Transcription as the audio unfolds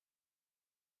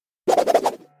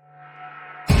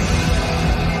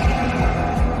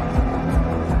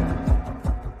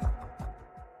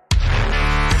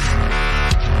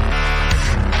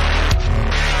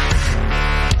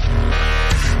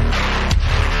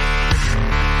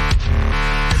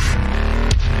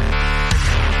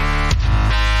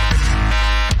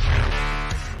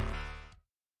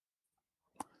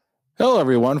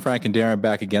everyone. Frank and Darren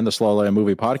back again, the Slow Land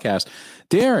Movie Podcast.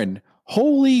 Darren,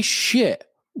 holy shit.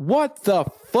 What the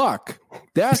fuck?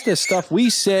 That's the stuff we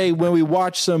say when we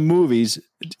watch some movies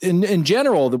in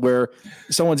general, where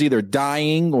someone's either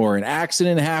dying or an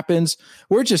accident happens.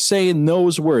 We're just saying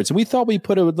those words. And we thought we'd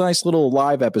put a nice little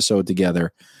live episode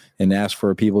together and ask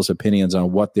for people's opinions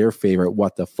on what their favorite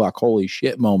what the fuck holy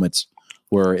shit moments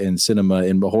were in cinema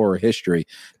in horror history.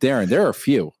 Darren, there are a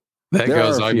few.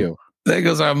 There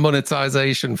goes our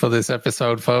monetization for this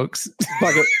episode, folks.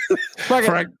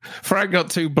 Frank got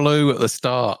too blue at the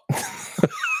start.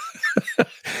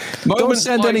 Don't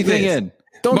send anything in.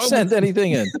 Don't send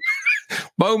anything in.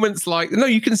 Moments like, no,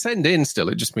 you can send in still.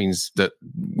 It just means that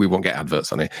we won't get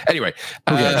adverts on it. Anyway,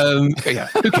 who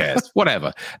cares?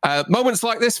 Whatever. Moments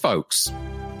like this, folks.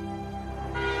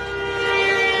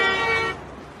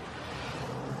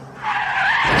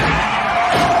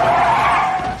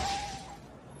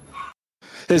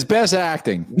 His best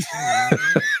acting.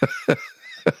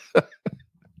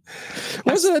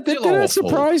 Did that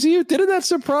surprise you? Didn't that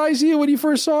surprise you when you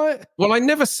first saw it? Well, I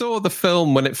never saw the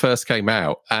film when it first came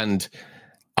out, and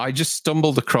I just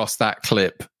stumbled across that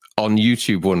clip on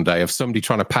YouTube one day of somebody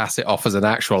trying to pass it off as an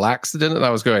actual accident, and I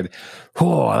was going,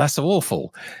 "Oh, that's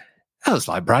awful." That was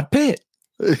like Brad Pitt.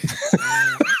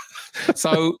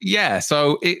 So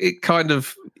it kind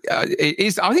of it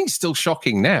is. I think it's still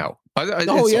shocking now.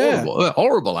 Horrible, a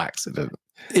horrible accident.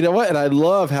 You know what? And I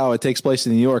love how it takes place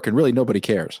in New York, and really nobody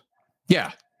cares.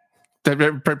 Yeah.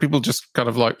 People just kind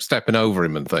of like stepping over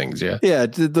him and things, yeah? Yeah,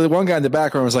 the one guy in the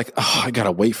background was like, oh, I got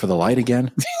to wait for the light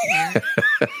again.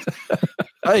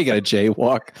 Oh, you got to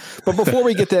jaywalk. But before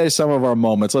we get to some of our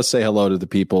moments, let's say hello to the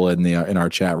people in our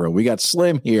chat room. We got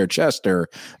Slim here, Chester,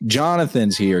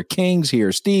 Jonathan's here, King's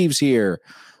here, Steve's here.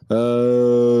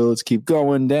 Let's keep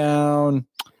going down.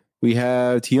 We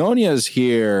have Tionia's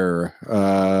here.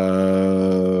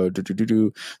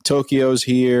 Tokyo's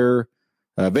here.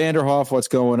 Vanderhoff, what's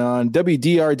going on?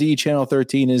 WDRD Channel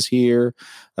 13 is here.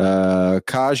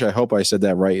 Kaj, I hope I said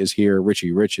that right, is here.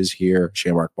 Richie Rich is here.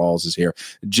 Shamrock Balls is here.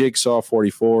 Jigsaw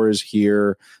 44 is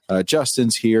here.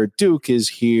 Justin's here. Duke is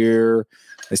here.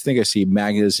 I think I see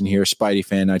Magnus in here. Spidey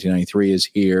Fan 1993 is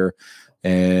here.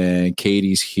 And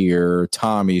Katie's here.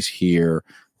 Tommy's here.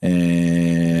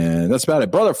 And that's about it.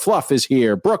 Brother Fluff is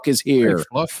here. Brooke is here. Hey,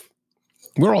 Fluff.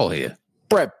 We're all here.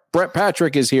 Brett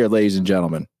Patrick is here, ladies and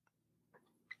gentlemen.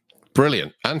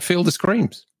 Brilliant. And Field of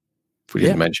Screams. If we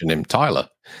didn't mention him, Tyler.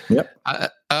 Yep.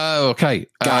 Okay.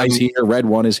 Guy's here. Red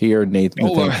One is here. Nathan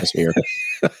is here.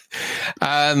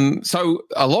 So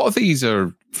a lot of these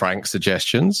are Frank's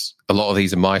suggestions. A lot of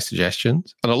these are my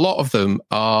suggestions. And a lot of them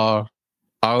are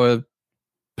our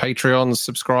Patreon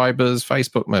subscribers,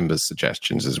 Facebook members'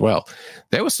 suggestions as well.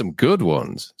 There were some good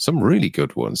ones, some really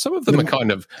good ones. Some of them are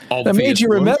kind of obvious. That made you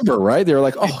remember, right? They were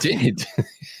like, oh, it did.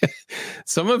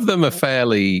 Some of them are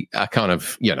fairly kind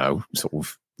of, sort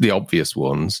of the obvious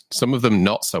ones. Some of them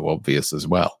not so obvious as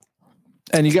well.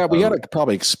 And we got to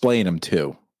probably explain them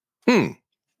too.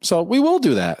 So we will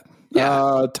do that.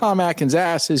 Yeah. Tom Atkins'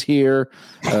 ass is here.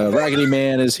 Raggedy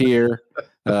Man is here.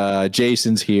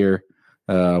 Jason's here.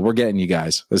 We're getting you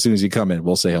guys. As soon as you come in,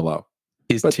 we'll say hello.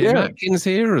 Is Tim Atkins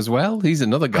here as well? He's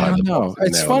another guy. I don't know.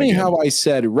 It's funny how I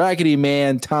said Raggedy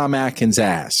Man, Tom Atkins'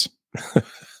 ass.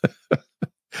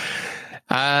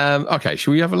 Okay,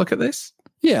 should we have a look at this?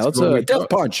 Yeah, let's Death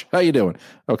Punch. How you doing?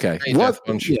 Okay. Hey, what?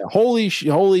 Yeah,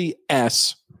 holy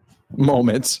S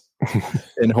moments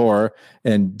in horror,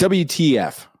 and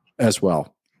WTF as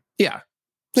well. Yeah.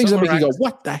 Things that make you go,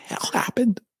 what the hell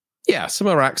happened? Yeah, some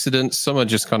are accidents, some are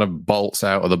just kind of bolts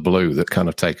out of the blue that kind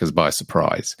of take us by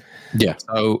surprise. Yeah.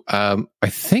 So I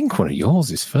think one of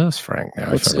yours is first, Frank.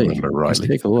 Now, if I remember rightly.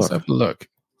 Let's take a look. Let's have a look.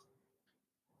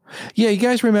 Yeah, you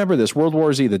guys remember this World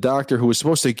War Z, the doctor who was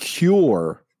supposed to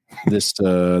cure this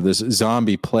this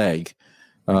zombie plague.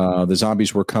 The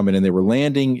zombies were coming and they were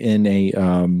landing in a,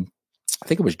 I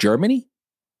think it was Germany.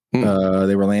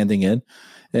 They were landing in.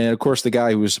 And of course, the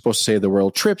guy who was supposed to save the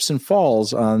world trips and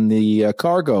falls on the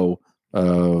cargo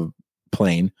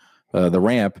plane, the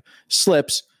ramp,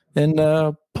 slips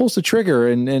and pulls the trigger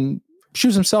and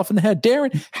shoots himself in the head.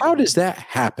 Darren, how does that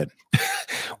happen?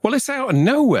 Well, it's out of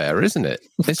nowhere, isn't it?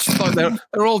 It's just like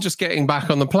they're all just getting back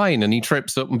on the plane and he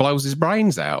trips up and blows his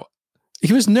brains out.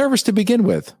 He was nervous to begin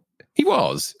with. He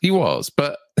was,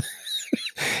 but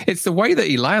it's the way that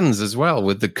he lands as well,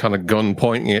 with the kind of gun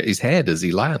pointing at his head as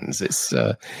he lands. It's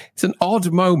an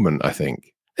odd moment, I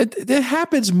think. It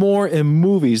happens more in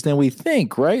movies than we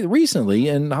think, right? Recently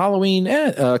in Halloween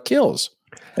Kills.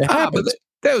 But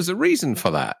there was a reason for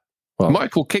that. Well,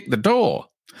 Michael kicked the door.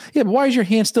 Yeah, but why is your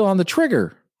hand still on the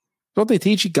trigger? Don't they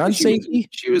teach you gun safety?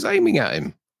 She was aiming at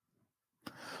him.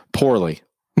 Poorly.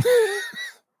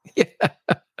 Yeah.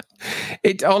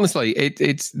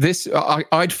 It's this.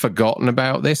 I'd forgotten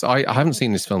about this. I haven't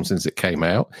seen this film since it came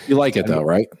out. You like it though,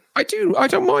 right? I do. I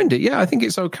don't mind it. Yeah, I think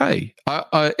it's okay.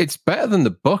 It's better than the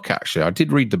book, actually. I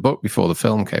did read the book before the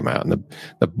film came out, and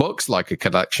the book's like a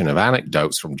collection of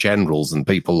anecdotes from generals and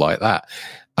people like that.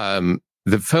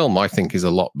 The film, I think, is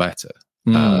a lot better.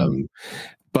 And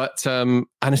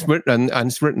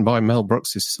it's written by Mel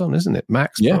Brooks' son, isn't it,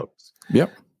 Max Brooks?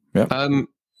 Yep.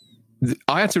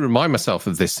 I had to remind myself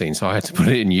of this scene, so I had to put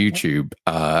it in YouTube.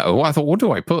 I thought, what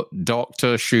do I put?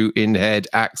 Doctor shooting head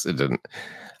accident.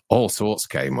 All sorts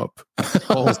came up.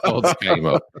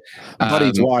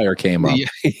 Buddy Dwyer came up.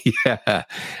 Yeah.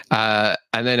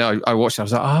 And then I watched it. I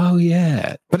was like, oh,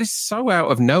 yeah. But it's so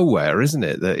out of nowhere, isn't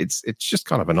it? That it's just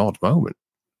kind of an odd moment.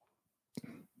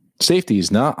 Safety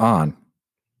is not on.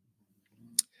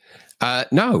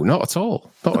 No, not at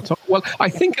all. Not at all. Well, I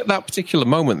think at that particular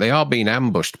moment, they are being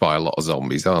ambushed by a lot of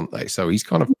zombies, aren't they? So he's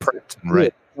kind of prepped and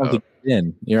ready.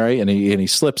 In, right? And he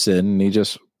slips in and he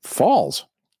just falls.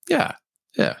 Yeah.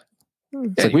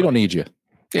 It's like, we don't need you.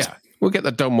 Yeah. We'll get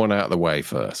the dumb one out of the way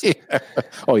first. Yeah.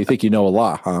 Oh, you think you know a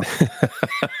lot, huh?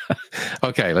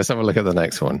 Okay, let's have a look at the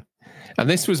next one. And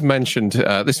this was mentioned,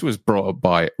 this was brought up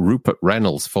by Rupert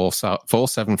Reynolds,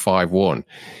 4751,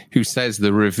 who says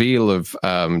the reveal of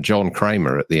John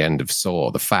Kramer at the end of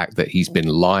Saw, the fact that he's been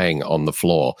lying on the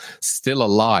floor, still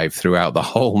alive throughout the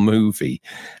whole movie,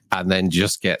 and then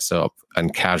just gets up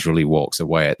and casually walks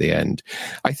away at the end.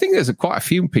 I think there's quite a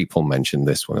few people mentioned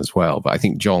this one as well, but I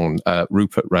think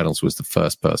Rupert Reynolds was the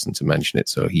first person to mention it,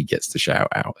 so he gets to shout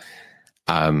out.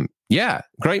 Yeah,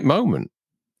 great moment.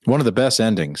 One of the best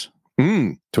endings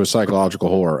to a psychological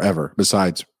horror ever,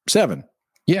 besides Seven.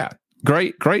 Yeah,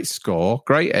 great score,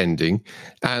 great ending,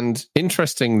 and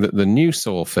interesting that the new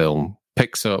Saw film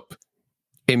picks up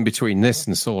in between this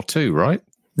and Saw 2, right?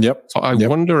 Yep. So I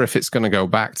wonder if it's going to go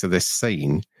back to this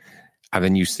scene, and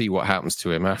then you see what happens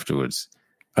to him afterwards.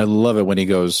 I love it when he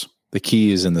goes, the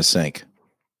key is in the sink.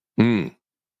 Well,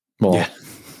 yeah.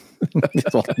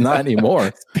 Well, not anymore.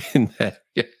 It's been there.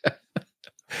 Yeah.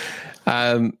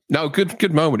 No,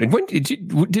 good moment. And when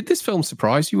did this film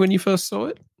surprise you when you first saw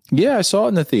it? Yeah, I saw it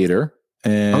in the theater,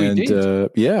 and you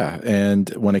did? and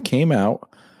when it came out,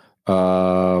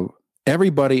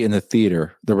 everybody in the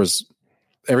theater,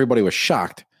 everybody was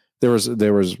shocked. There was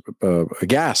a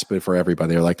gasp for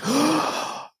everybody. They're like,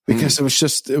 because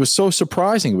it was so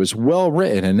surprising. It was well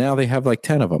written, and now they have like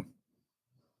 10 of them.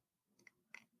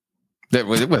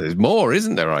 There's more,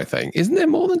 isn't there? I think, isn't there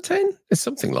more than 10? It's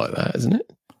something like that, isn't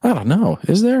it? I don't know.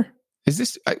 Is there? Is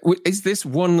this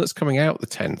one that's coming out, the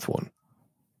 10th one?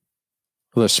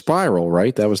 Well, the Spiral,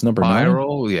 right? That was number 9.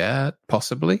 Spiral, yeah,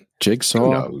 possibly. Jigsaw. Who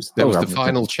knows? There was the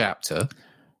final chapter,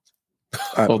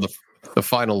 or the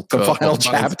final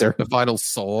chapter, the final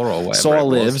Saw, or whatever. Saw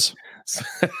lives.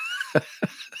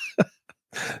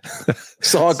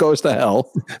 Saw goes to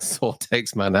hell. Saw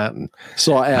takes Manhattan.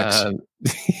 Saw X.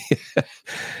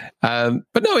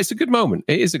 But no, it's a good moment.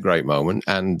 It is a great moment,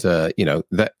 and the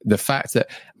fact that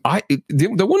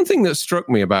the one thing that struck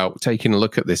me about taking a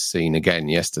look at this scene again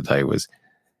yesterday was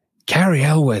Cary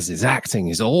Elwes' acting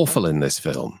is awful in this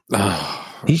film.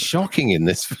 He's shocking in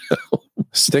this film.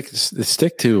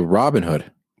 Stick to Robin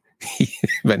Hood.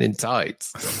 Men in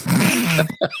tights.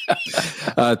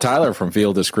 Tyler from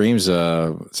Field of Screams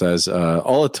says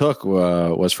all it took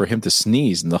was for him to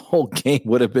sneeze and the whole game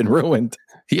would have been ruined.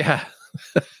 Yeah.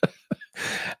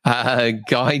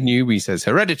 Guy Newby says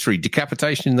Hereditary,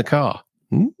 decapitation in the car.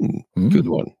 Good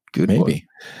one. Maybe.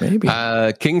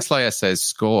 Kingslayer says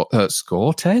Score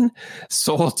 10?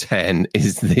 Saw 10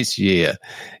 is this year.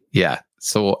 Yeah.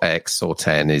 Saw X, Saw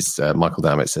 10 is Michael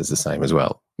Dammit says the same as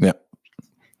well. Yeah.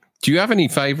 Do you have any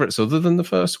favorites other than the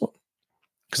first one?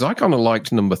 Because I kind of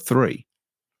liked number 3.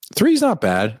 3's not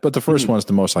bad, but the first one's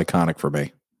the most iconic for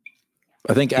me.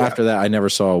 I think after that, I never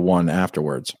saw one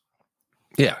afterwards.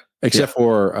 Yeah. Except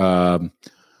for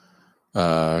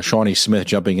Shawnee Smith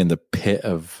jumping in the pit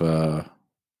of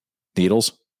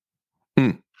needles.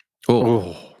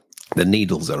 Oh, the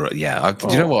needles are, do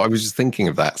you know what? I was just thinking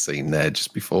of that scene there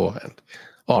just beforehand.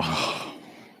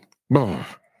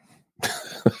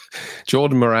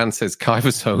 Jordan Moran says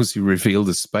Kevin Spacey revealed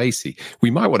as Spacey.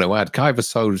 We might want to add Kevin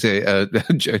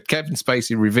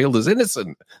Spacey revealed as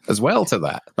innocent as well to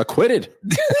that. Acquitted.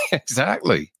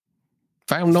 Exactly.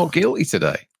 Found not guilty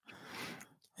today.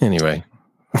 Anyway.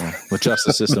 The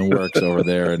justice system works over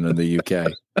there in the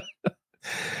UK.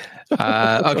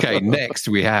 Okay, next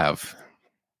we have.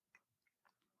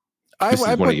 I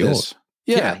put this.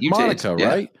 Yeah, you Monica, did.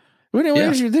 right?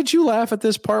 Did you laugh at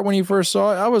this part when you first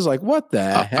saw it? I was like, what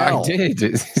the hell? I did.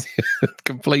 It's a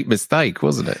complete mistake,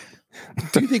 wasn't it?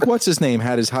 Do you think what's his name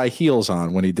had his high heels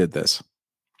on when he did this?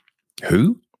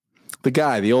 Who? The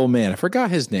guy, the old man. I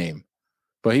forgot his name,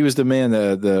 but he was the man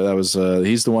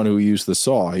he's the one who used the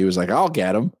saw. He was like, I'll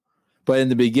get him. But in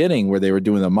the beginning, where they were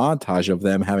doing the montage of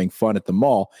them having fun at the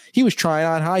mall, he was trying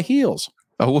on high heels.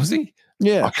 Oh, was he?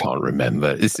 Yeah. I can't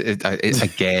remember. It's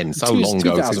again, so long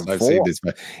ago since I've seen this.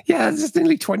 But yeah, it's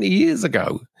nearly 20 years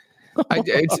ago. I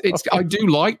do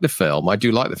like the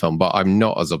film. But I'm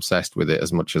not as obsessed with it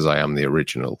as much as I am the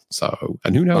original. So,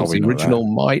 and who knows, the original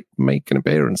might make an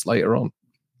appearance later on.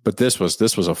 But this was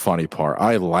a funny part.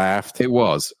 I laughed. It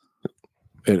was.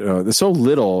 There's so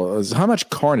little. How much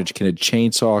carnage can a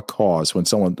chainsaw cause when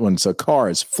a car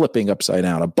is flipping upside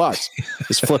down? A bus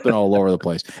is flipping all over the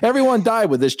place. Everyone died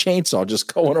with this chainsaw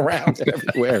just going around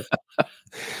everywhere.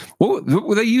 What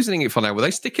were they using it for now? Were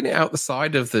they sticking it out the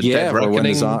side of the Dead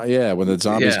Reckoning? When the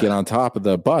zombies get on top of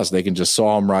the bus, they can just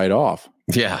saw them right off.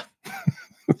 Yeah.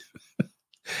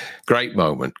 Great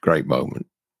moment.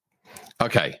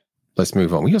 Okay, let's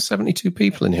move on. We got 72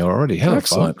 people in here already. Hello,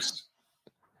 folks.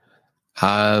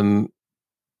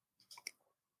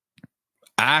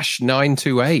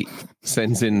 Ash928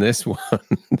 sends in this one.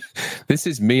 This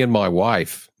is me and my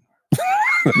wife.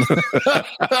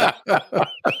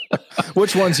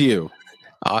 Which one's you?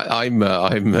 I'm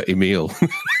Emil.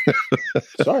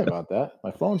 Sorry about that.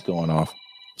 My phone's going off.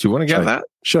 Do you want to get that?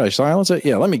 Should I silence it?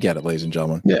 Yeah, let me get it, ladies and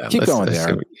gentlemen. Yeah, keep going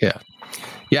there.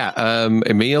 Yeah.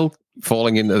 Emil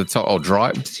falling into the top or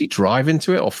drive. Does he drive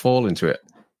into it or fall into it?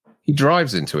 He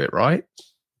drives into it, right?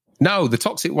 No, the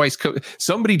toxic waste.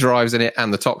 Somebody drives in it,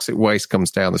 and the toxic waste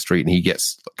comes down the street, and he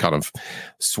gets kind of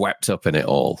swept up in it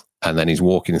all. And then he's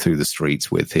walking through the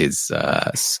streets with his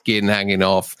skin hanging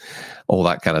off, all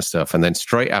that kind of stuff. And then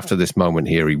straight after this moment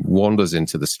here, he wanders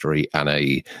into the street, and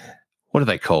what do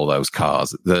they call those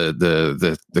cars?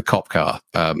 The cop car.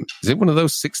 Is it one of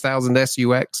those 6000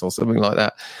 SUX or something like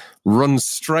that? Runs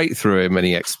straight through him, and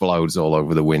he explodes all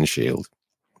over the windshield.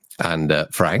 And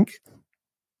Frank?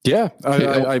 Yeah.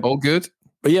 All good?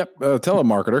 Yep.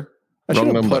 Telemarketer. I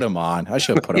should have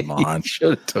put him on.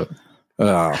 Should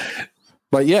have.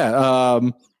 But yeah,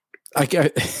 I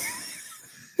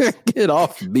get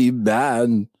off me,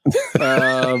 man.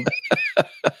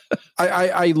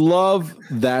 I love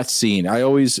that scene. I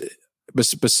always,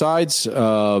 besides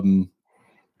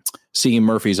seeing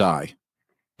Murphy's eye,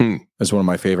 is one of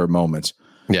my favorite moments.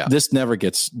 Yeah. This never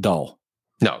gets dull.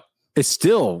 No. He's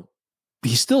still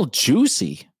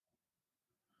juicy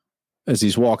as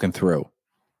he's walking through.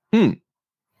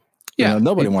 Yeah,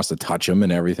 nobody wants to touch him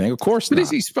and everything. Of course not. But is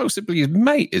he supposed to be his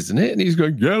mate, isn't it? And he's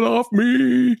going, get off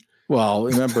me. Well,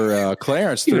 remember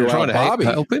Clarence threw out Bobby.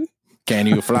 Help him? Can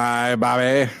you fly,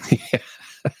 Bobby?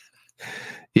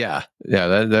 Yeah.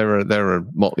 They're a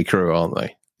motley crew, aren't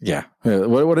they? Yeah.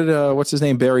 What's his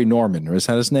name? Barry Norman. Is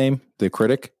that his name? The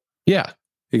critic? Yeah.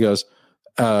 He goes,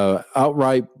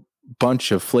 outright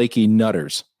bunch of flaky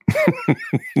nutters.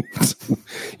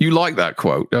 You like that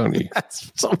quote, don't you?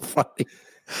 That's so funny.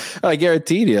 I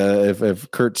guarantee you,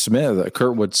 if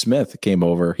Kurtwood Smith came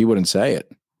over, he wouldn't say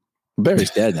it.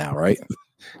 Barry's dead now, right?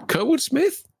 Kurtwood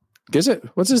Smith? Is it?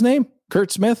 What's his name?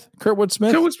 Kurtwood Smith? Kurtwood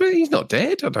Smith? He's not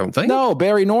dead, I don't think. No,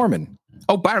 Barry Norman.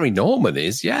 Oh, Barry Norman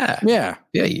is, yeah. Yeah.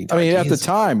 Yeah. I mean, at the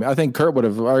time, I think Kurt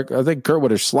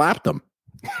would have slapped him.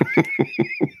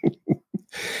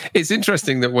 It's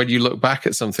interesting that when you look back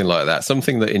at something like that,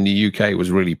 something that in the UK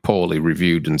was really poorly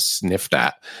reviewed and sniffed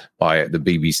at by the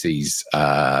BBC's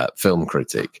film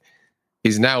critic,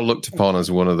 is now looked upon as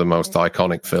one of the most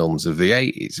iconic films of the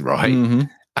 80s, right? Mm-hmm.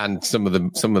 And some of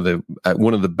the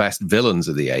one of the best villains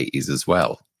of the 80s as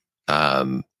well,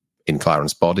 in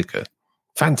Clarence Bodicker.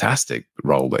 Fantastic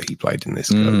role that he played in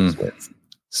this.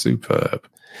 Superb.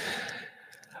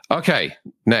 Okay,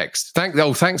 next.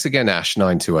 Thanks again,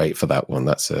 Ash928, for that one.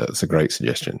 That's a great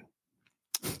suggestion.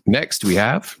 Next, we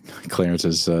have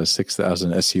Clarence's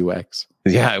 6000 SUX.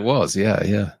 Yeah, it was. Yeah.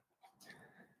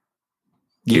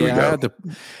 Here we go.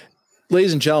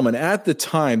 Ladies and gentlemen, at the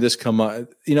time this come up,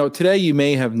 today you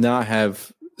may have not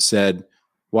have said,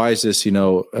 "Why is this?"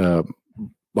 A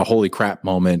holy crap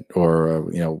moment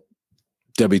or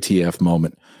WTF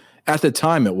moment. At the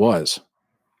time, it was.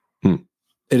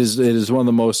 It is one of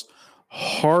the most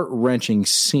heart-wrenching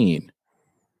scene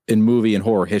in movie and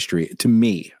horror history, to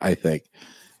me, I think.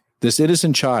 This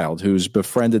innocent child who's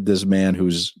befriended this man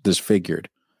who's disfigured,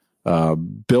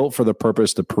 built for the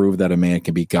purpose to prove that a man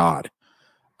can be God,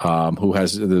 who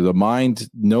has the mind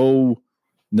no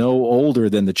older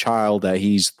than the child that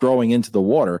he's throwing into the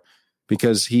water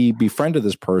because he befriended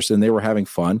this person. They were having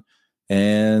fun.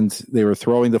 and they were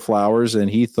throwing the flowers, and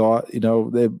he thought, it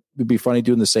would be funny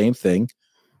doing the same thing.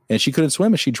 And she couldn't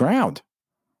swim and she drowned.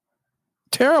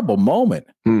 Terrible moment.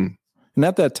 And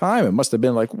at that time, it must have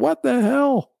been like, what the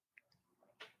hell?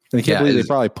 And I can't believe they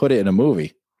probably put it in a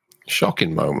movie.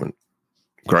 Shocking moment.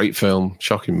 Great film,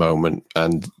 shocking moment.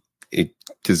 And it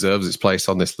deserves its place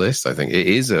on this list. I think it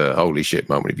is a holy shit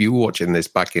moment. If you were watching this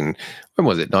back in, when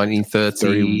was it?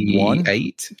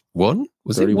 1938? One?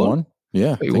 Was 31? It one?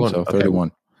 Yeah, 31. I think so. Okay.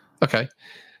 31. Okay.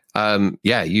 I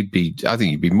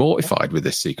think you'd be mortified with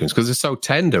this sequence because it's so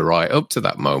tender right up to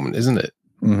that moment, isn't it?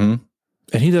 Mm-hmm.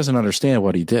 And he doesn't understand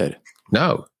what he did.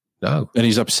 No. And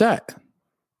he's upset.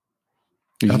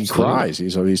 He cries.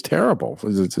 He's terrible.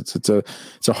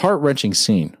 It's a heart-wrenching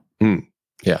scene.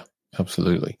 Yeah,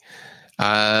 absolutely.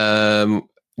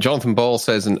 Jonathan Ball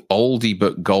says an oldie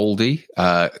but goldie.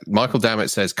 Michael Dammit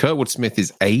says Kurtwood Smith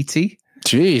is 80.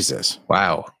 Jesus.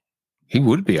 Wow. He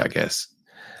would be, I guess.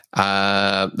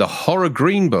 The Horror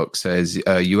Green Book says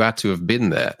you had to have been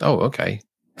there. Oh, okay.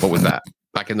 What was that?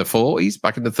 Back in the 40s?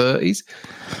 Back in the 30s?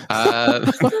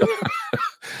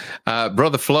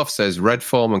 Brother Fluff says Red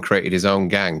Foreman created his own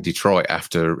gang, Detroit,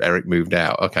 after Eric moved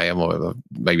out. Okay,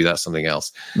 maybe that's something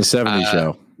else. The 70s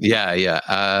show. Yeah.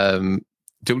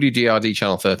 WDRD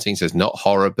Channel 13 says not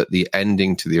horror, but the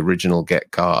ending to the original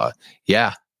Get Carter.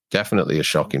 Yeah, definitely a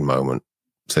shocking moment.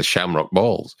 Says Shamrock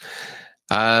Balls.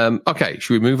 Okay,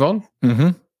 should we move on?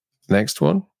 Mm-hmm. Next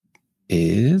one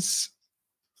is...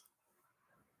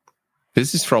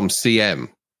 This is from CM,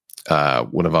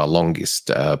 one of our longest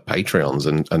Patreons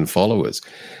and followers.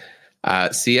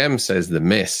 CM says The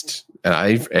Mist.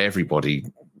 Everybody,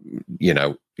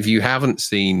 if you haven't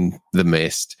seen The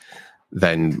Mist,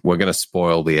 then we're going to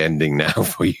spoil the ending now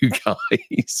for you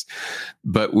guys.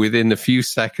 But within a few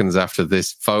seconds after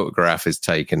this photograph is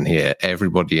taken here,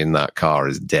 everybody in that car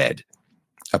is dead,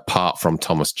 apart from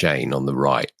Thomas Jane on the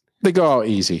right. They go out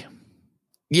easy.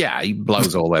 Yeah, he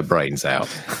blows all their brains out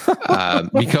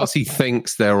because he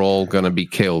thinks they're all going to be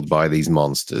killed by these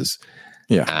monsters.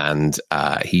 Yeah, and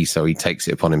he takes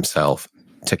it upon himself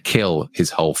to kill his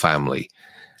whole family.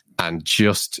 And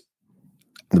just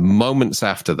the moments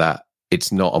after that,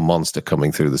 it's not a monster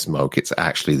coming through the smoke; it's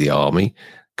actually the army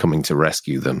coming to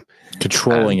rescue them,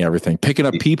 controlling everything, picking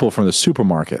up people from the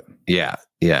supermarket. Yeah,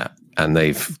 and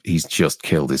he's just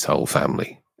killed his whole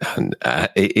family. And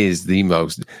it is the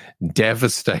most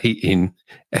devastating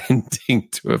ending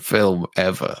to a film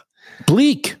ever.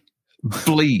 Bleak,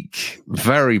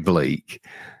 very bleak.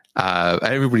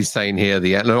 Everybody's saying here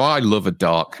the end. No, I love a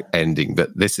dark ending, but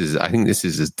I think this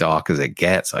is as dark as it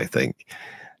gets. I think.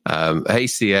 Hey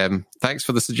CM, thanks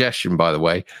for the suggestion, by the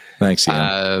way. Thanks,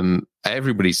 CM.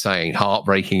 Everybody's saying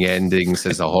heartbreaking ending.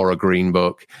 Says the Horror Green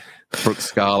Book. Brooke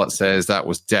Scarlett says that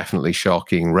was definitely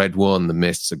shocking. Red One, The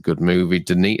Mist's a good movie.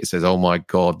 Danita says, oh my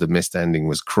God, The Mist ending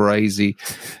was crazy.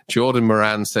 Jordan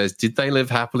Moran says, did they live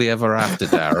happily ever after,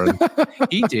 Darren?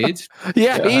 He did.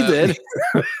 Yeah, he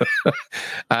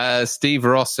did. Steve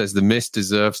Ross says The Mist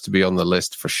deserves to be on the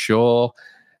list for sure.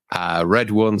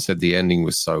 Red One said the ending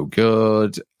was so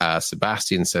good.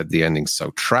 Sebastian said the ending's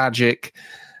so tragic.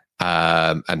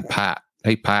 And Pat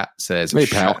says,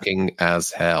 shocking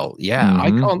as hell. Yeah,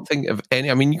 I can't think of any.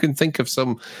 I mean, you can think of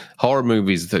some horror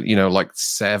movies that, like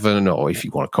Seven, or if you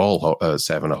want to call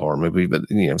Seven a horror movie, but,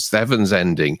 Seven's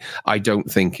ending, I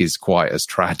don't think is quite as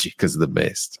tragic as The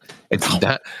Mist. It's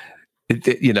that,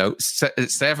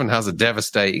 Seven has a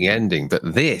devastating ending, but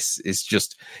this is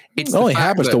just, it only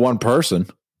happens to one person.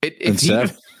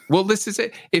 Well, this is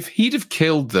it. If he'd have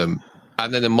killed them,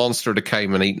 and then the monster had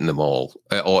came and eaten them all,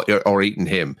 or eaten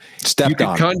him. You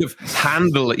could kind of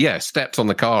handle it. Yeah, stepped on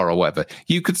the car or whatever.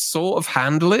 You could sort of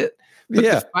handle it. But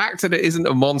the fact that it isn't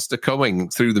a monster coming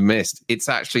through the mist, it's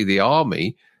actually the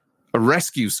army, a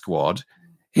rescue squad.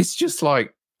 It's just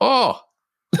like, what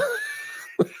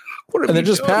and they're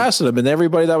just passing him, and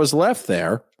everybody that was left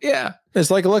there. Yeah. It's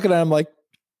like looking at him like,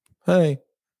 hey,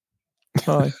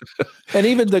 hi. And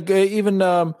even the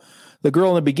girl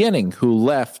in the beginning who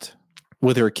left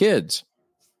with her kids,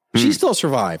 she still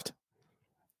survived.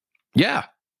 Yeah.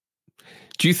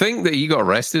 Do you think that he got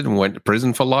arrested and went to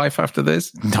prison for life after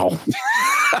this? No.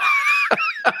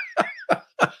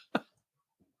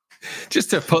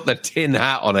 Just to put the tin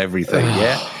hat on everything,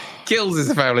 yeah? Kills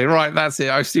his family. Right, that's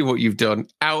it. I see what you've done.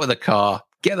 Out of the car.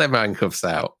 Get them handcuffs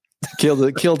out.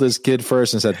 Killed his kid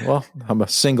first and said, well, I'm a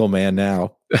single man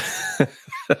now.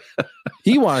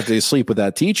 He wanted to sleep with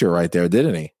that teacher right there,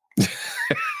 didn't he?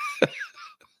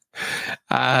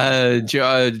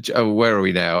 Where are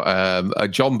we now?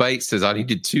 John Bates says, I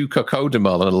needed 2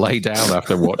 Cocodamol and lay down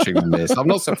after watching The Mist. I'm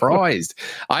not surprised.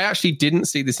 I actually didn't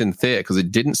see this in theatre because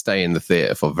it didn't stay in the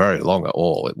theatre for very long at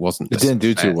all. It didn't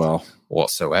do too well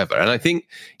whatsoever. And I think,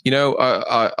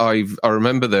 I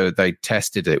remember they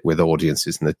tested it with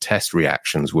audiences, and the test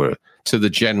reactions were to the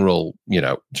general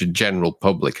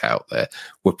public out there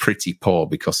were pretty poor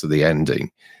because of the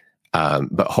ending.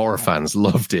 But horror fans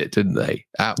loved it, didn't they?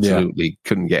 Absolutely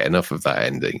couldn't get enough of that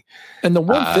ending. And the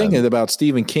one thing about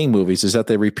Stephen King movies is that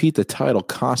they repeat the title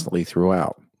constantly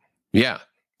throughout. Yeah.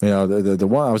 The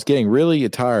one I was getting really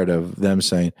tired of them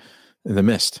saying, The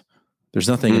Mist. There's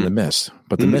nothing in The Mist,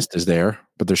 but The Mist is there,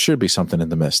 but there should be something in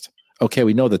The Mist. Okay,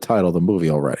 we know the title of the movie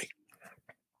already.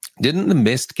 Didn't The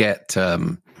Mist get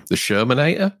the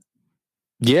Shermanator?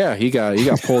 Yeah, he got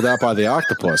pulled out by the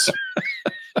octopus.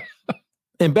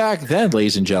 And back then,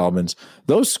 ladies and gentlemen,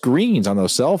 those screens on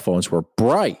those cell phones were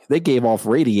bright. They gave off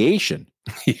radiation.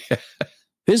 Yeah.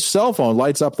 His cell phone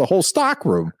lights up the whole stock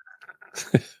room.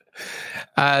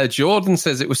 Jordan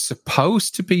says it was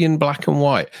supposed to be in black and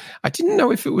white. I didn't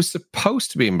know if it was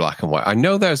supposed to be in black and white. I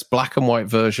know there's black and white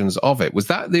versions of it. Was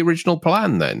that the original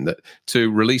plan then,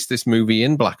 to release this movie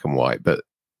in black and white, but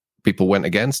people went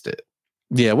against it?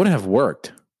 Yeah, it wouldn't have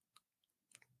worked.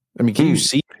 I mean, can you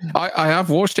see? I have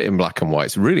watched it in black and white.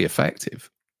 It's really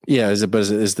effective. Yeah, is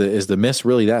the mist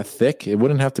really that thick? It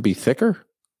wouldn't have to be thicker.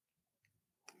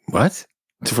 What?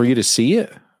 For you to see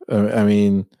it? I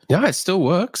mean, yeah, it still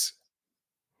works.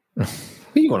 What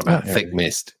are you on about? Thick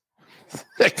mist.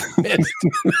 Thick mist.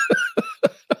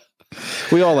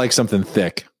 We all like something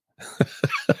thick.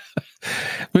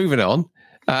 Moving on.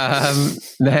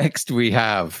 Next we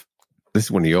have, this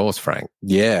is one of yours, Frank.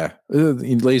 Yeah,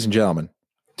 ladies and gentlemen.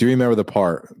 Do you remember the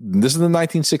part? This is the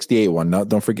 1968 one. No,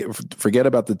 don't forget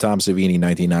about the Tom Savini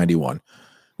 1991.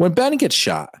 When Ben gets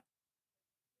shot.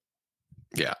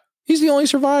 Yeah. He's the only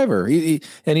survivor.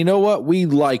 And you know what? We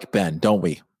like Ben, don't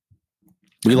we?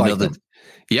 We like him.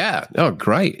 Yeah. Oh,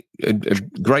 great. A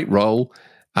great role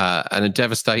and a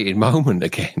devastating moment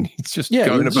again. He's just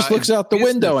going about just looks out the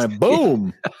window and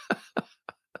boom.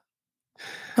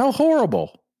 How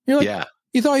horrible. You're like,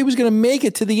 you thought he was going to make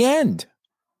it to the end.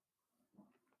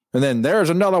 And then there's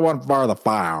another one for the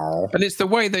foul. And it's the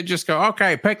way they just go,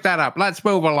 okay, pick that up. Let's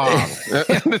move along.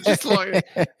 It's just like,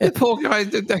 the poor guy,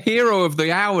 the hero of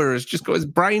the hour has just got his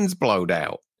brains blown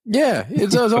out. Yeah.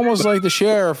 It's almost like the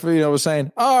sheriff, was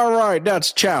saying, all right,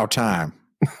 that's chow time.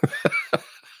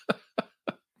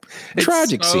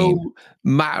 Tragic scene.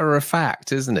 Matter of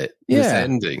fact, isn't it? Yeah. This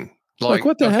ending. Like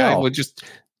what the hell?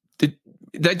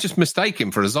 They just mistake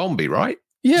him for a zombie, right?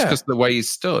 Yeah. Just because of the way he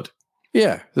stood.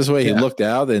 Yeah, this way he looked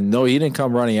out, and no, he didn't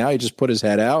come running out. He just put his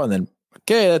head out, and then,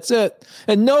 okay, that's it.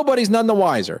 And nobody's none the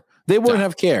wiser. They wouldn't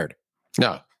have cared.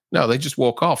 No, they just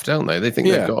walk off, don't they? They think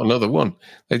they've got another one.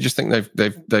 They just think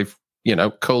they've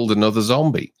culled another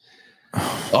zombie.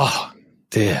 Oh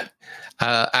dear.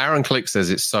 Aaron Click says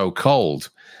it's so cold.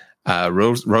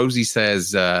 Rosie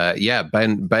says,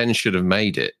 Ben should have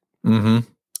made it. Mm-hmm.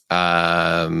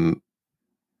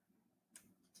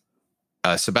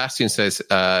 Sebastian says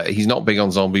he's not big on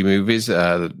zombie movies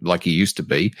like he used to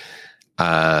be.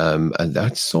 And I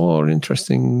saw an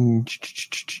interesting.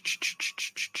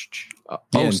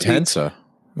 Intensa.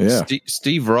 Yeah.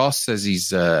 Steve Ross says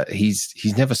he's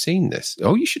never seen this.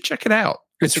 Oh, you should check it out.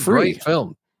 It's a free. Great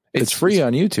film. It's free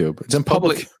on YouTube. It's in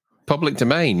public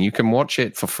domain. You can watch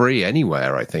it for free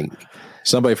anywhere, I think.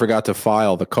 Somebody forgot to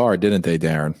file the card, didn't they,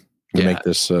 Darren? To make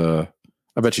this. I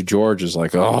bet you George is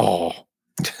like, oh.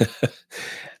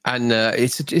 And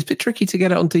it's a bit tricky to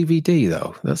get it on DVD,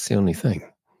 though. That's the only thing.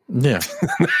 Yeah.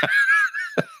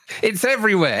 It's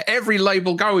everywhere. Every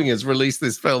label going has released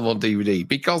this film on DVD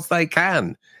because they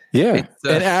can. Yeah.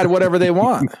 And add whatever they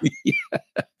want.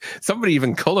 Somebody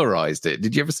even colorized it.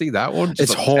 Did you ever see that one?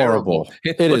 It's horrible.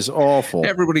 It is awful.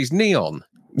 Everybody's neon.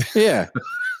 Yeah.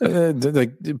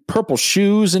 The purple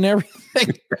shoes and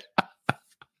everything.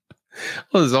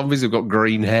 Well, the zombies have got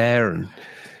green hair and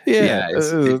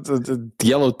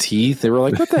yellow teeth. They were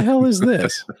like, what the hell is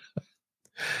this?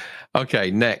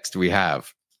 Okay, next we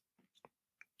have.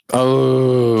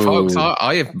 Oh. Folks,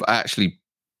 I have actually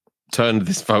turned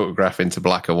this photograph into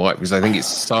black and white because I think it's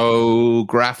so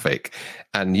graphic,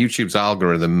 and YouTube's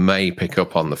algorithm may pick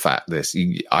up on the fact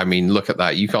look at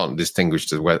that. You can't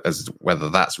distinguish as whether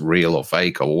that's real or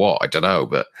fake or what. I don't know,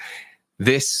 but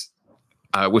this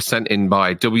was sent in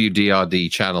by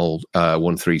WDRD channel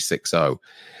 1360.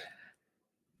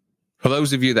 For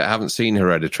those of you that haven't seen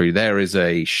Hereditary, there is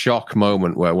a shock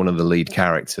moment where one of the lead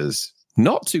characters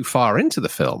not too far into the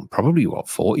film, probably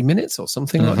 40 minutes or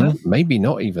something like that, maybe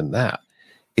not even that,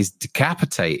 is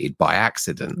decapitated by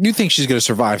accident. You think she's going to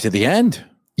survive to the end?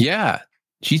 Yeah,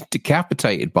 she's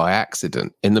decapitated by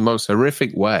accident in the most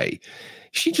horrific way.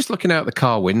 Is she just looking out the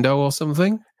car window or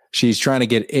something? She's trying to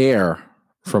get air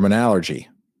from an allergy.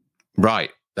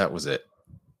 Right, that was it.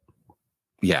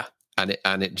 Yeah, and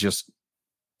it just,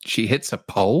 she hits a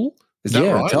pole. Is that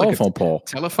right? Telephone pole.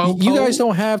 Telephone pole? You guys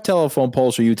don't have telephone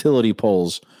poles or utility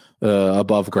poles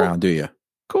above ground, do you?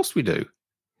 Of course we do.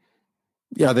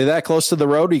 Yeah, are they that close to the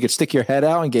road where you could stick your head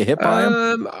out and get hit by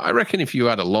them? I reckon if you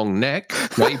had a long neck,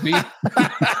 maybe.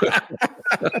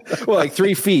 Well, like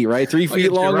 3 feet, right? 3 Like feet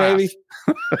a long, giraffe. maybe?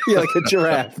 Yeah, like a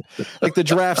giraffe. Like the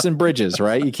giraffes and bridges,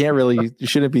 right? You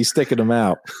shouldn't be sticking them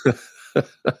out.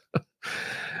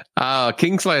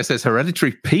 Kingslayer says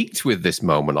Hereditary peaked with this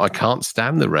moment. I can't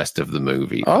stand the rest of the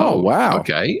movie. Oh wow.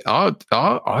 Okay. I'm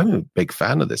a big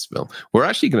fan of this film. We're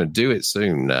actually going to do it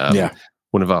soon.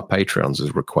 One of our Patreons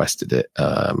has requested it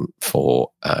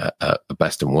for a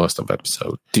best and worst of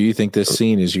episode. Do you think this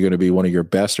scene is going to be one of your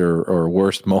best or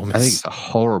worst moments? I think it's a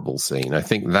horrible scene. I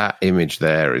think that image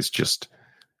there is just,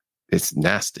 it's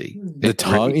nasty. The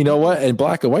tongue, really, you know what? In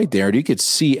black and white, Darren, you could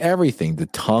see everything. The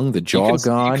tongue, the jaw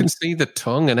gone. You can see the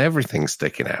tongue and everything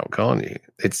sticking out, can't you?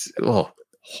 It's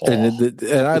And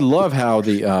I love how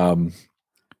the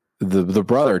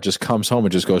brother just comes home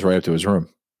and just goes right up to his room.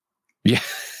 Yeah,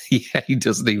 yeah. He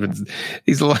doesn't even.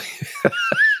 He's like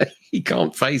he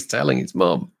can't face telling his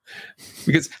mum.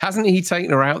 Because hasn't he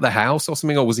taken her out the house or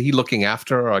something? Or was he looking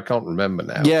after her? I can't remember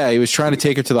now. Yeah, he was trying to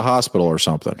take her to the hospital or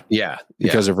something. Yeah.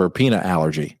 Because of her peanut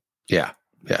allergy. Yeah.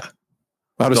 Yeah.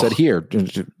 I would have said, here,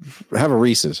 have a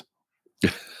Reese's.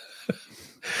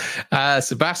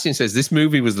 Sebastian says, this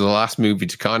movie was the last movie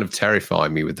to kind of terrify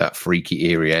me with that freaky,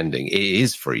 eerie ending. It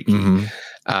is freaky. Mm-hmm.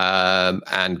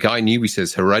 And Guy Newby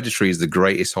says, Hereditary is the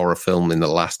greatest horror film in the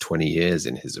last 20 years,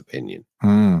 in his opinion.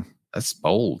 Mm. That's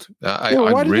bold.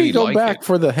 Why did he go back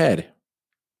for the head?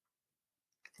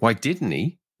 Why didn't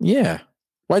he? Yeah.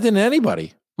 Why didn't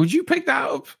anybody? Would you pick that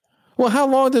up? Well, how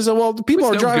long does it? Well, people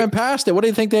are driving past it. What do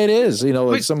you think that is? You know,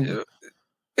 like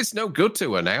it's no good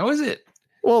to her now, is it?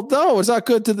 Well, no, it's not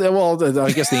good to the. Well,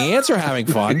 I guess the ants are having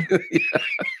fun. Yeah.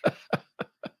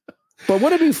 But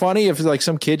would it be funny if like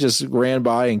some kid just ran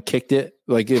by and kicked it?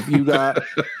 Like if you got,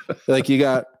 like you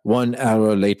got 1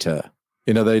 hour later.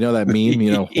 You know, they know that meme,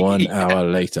 you know, 1 hour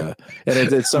later. And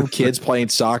it's some kids playing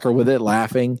soccer with it,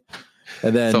 laughing.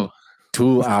 And then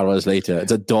 2 hours later,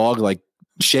 it's a dog like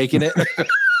shaking it.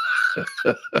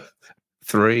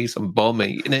 3, some bum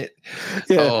eating it.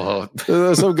 Yeah.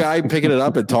 Oh. Some guy picking it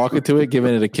up and talking to it,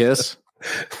 giving it a kiss.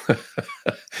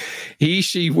 He,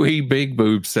 she, we, big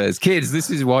boob says, kids, this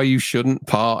is why you shouldn't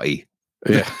party.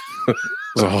 Yeah.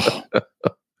 Oh.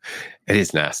 It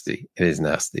is nasty. It is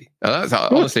nasty.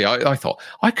 Honestly, I thought,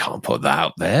 I can't put that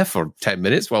out there for 10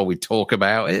 minutes while we talk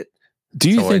about it. Do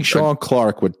you think Sean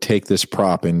Clark would take this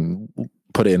prop and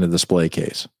put it in a display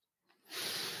case?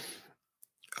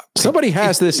 Somebody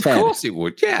has this head. Of course it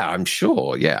would. Yeah, I'm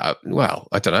sure. Yeah. Well,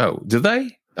 I don't know. Do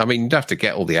they? I mean, you'd have to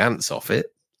get all the ants off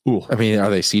it. Ooh. I mean, are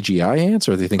they CGI ants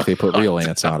or do they think they put real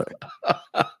ants on it?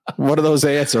 One of those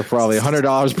ants are probably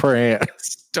 $100 per ant.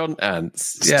 Stunt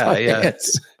ants.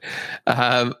 Ants.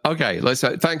 Okay,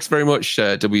 thanks very much,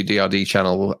 WDRD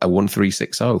channel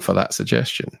 1360 for that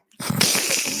suggestion.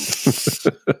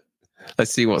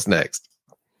 Let's see what's next.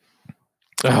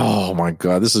 Oh my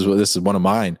God, this is one of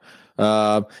mine.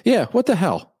 Yeah, what the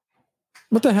hell?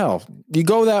 What the hell? You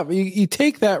go you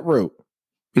take that route.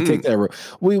 You take that route.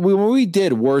 When we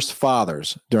did Worst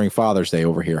Fathers during Father's Day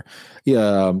over here,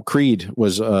 Creed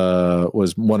was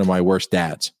one of my worst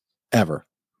dads ever.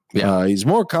 Yeah, he's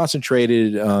more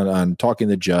concentrated on talking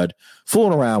to Judd,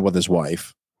 fooling around with his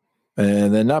wife,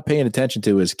 and then not paying attention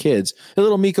to his kids. A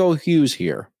little Miko Hughes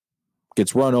here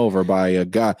gets run over by a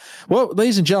guy. Well,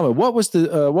 ladies and gentlemen, what was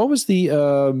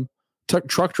the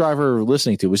truck driver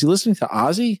listening to? Was he listening to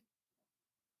Ozzy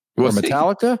or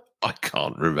Metallica? I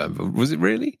can't remember. Was it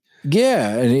really?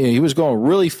 Yeah, and he was going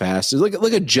really fast.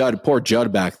 Look at Judd, poor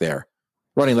Judd back there,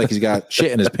 running like he's got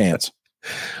shit in his pants.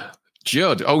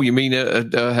 Judd. Oh, you mean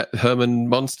Herman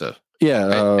Munster? Yeah,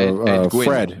 Ed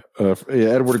Fred.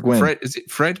 Edward Gwynn. Is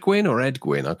it Fred Gwynn or Ed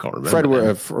Gwynn? I can't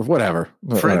remember. Whatever.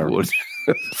 Fred Wood.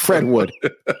 Fred Wood.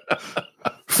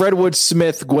 Fred Wood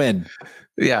Smith Gwynn.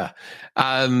 Yeah.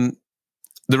 The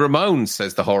Ramones,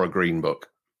 says the Horror Green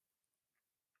Book.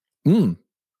 The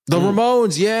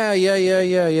Ramones. Yeah.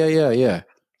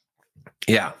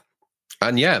 Yeah.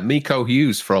 And yeah, Miko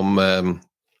Hughes from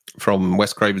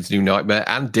Wes Craven's New Nightmare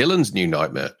and Dylan's New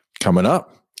Nightmare. Coming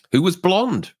up. Who was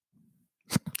blonde.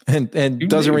 and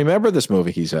doesn't remember this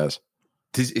movie. He says,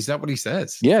 "Is that what he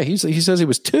says?" Yeah, he says he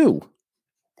was 2.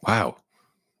 Wow,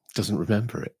 doesn't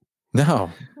remember it.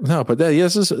 No, but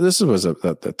this was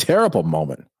a terrible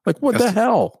moment. Like, what the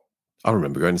hell? I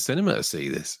remember going to cinema to see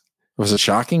this. Was it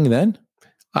shocking then?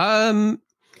 The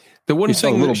one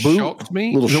thing that shocked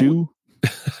me, little shoe.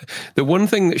 The one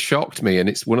thing that shocked me, and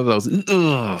it's one of those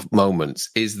moments,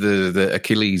 is the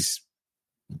Achilles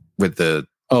with the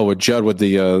with Judd with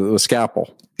the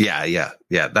scalpel. Yeah.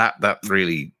 That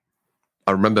really,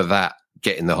 I remember that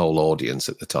getting the whole audience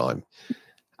at the time.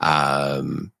 How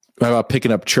about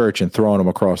picking up Church and throwing him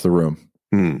across the room?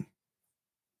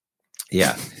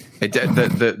 Yeah.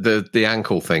 The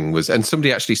ankle thing was, and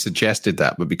somebody actually suggested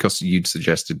that, but because you'd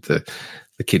suggested the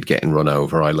kid getting run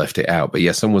over, I left it out. But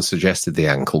yeah, someone suggested the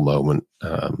ankle moment.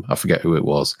 I forget who it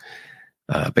was.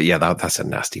 But yeah, that's a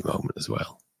nasty moment as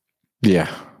well.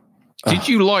 Yeah. Did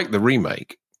you like the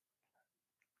remake?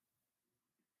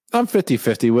 I'm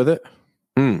 50-50 with it.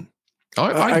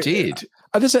 I did.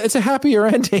 It's a happier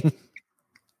ending.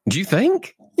 Do you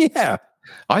think? Yeah.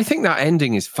 I think that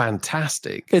ending is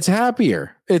fantastic. It's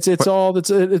happier. It's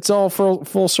all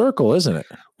full circle, isn't it?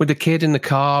 With the kid in the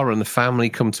car and the family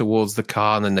come towards the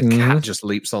car, and then the cat just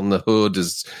leaps on the hood.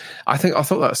 I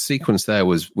thought that sequence there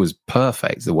was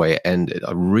perfect. The way it ended,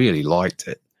 I really liked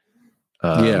it.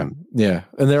 Yeah,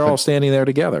 and they're all standing there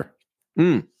together.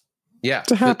 Yeah,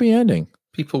 it's a happy ending.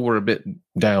 People were a bit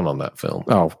down on that film.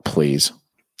 Oh, please.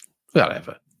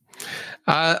 Whatever.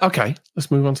 Okay,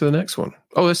 let's move on to the next one.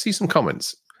 Oh, let's see some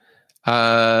comments.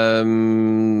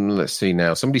 Let's see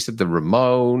now. Somebody said the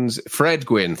Ramones. Fred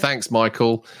Gwynn, thanks,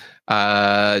 Michael.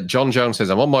 John Jones says,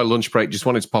 I'm on my lunch break. Just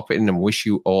wanted to pop it in and wish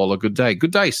you all a good day.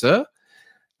 Good day, sir.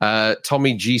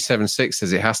 Tommy G76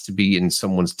 says it has to be in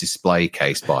someone's display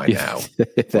case by now.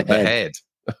 the head.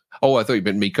 Oh, I thought you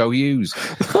meant Miko Hughes.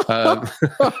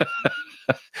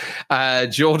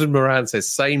 Jordan Moran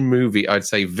says, same movie. I'd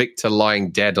say Victor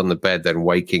lying dead on the bed, then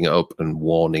waking up and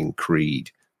warning Creed.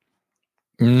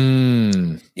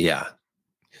 Yeah.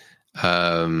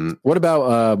 What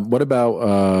about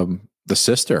the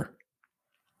sister?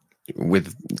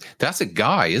 That's a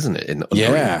guy, isn't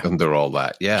it? Under all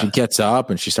that. Yeah. She gets up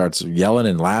and she starts yelling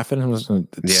and laughing.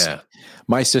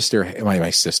 My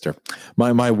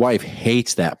wife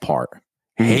hates that part.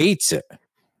 Hates it.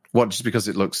 What, just because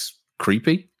it looks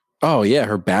creepy? Oh yeah,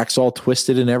 her back's all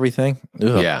twisted and everything.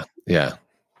 Ugh. Yeah.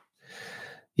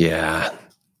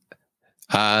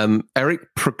 Eric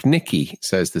Pruknicki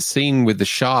says the scene with the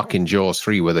shark in Jaws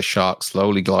 3 where the shark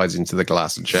slowly glides into the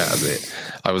glass and shatters it.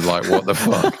 I was like, what the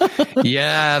fuck?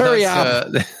 Yeah, hurry up.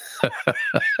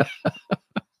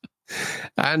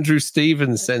 Andrew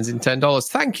Stevens sends in $10.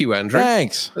 Thank you, Andrew.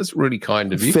 Thanks. That's really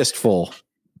kind of you. Fistful.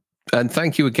 And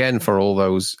thank you again for all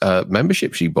those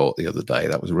memberships you bought the other day.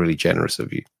 That was really generous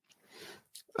of you.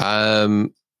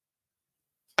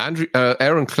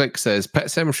 Aaron Click says Pet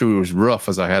Sematary was rough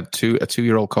as I had a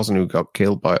 2-year-old cousin who got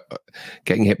killed by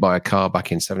getting hit by a car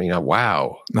back in 1979.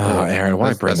 Wow. Oh, Aaron,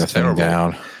 why bring the thing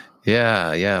down?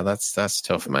 Yeah, that's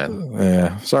tough, man.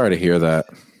 Yeah, sorry to hear that.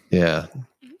 Yeah.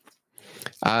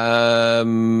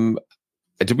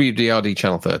 WDRD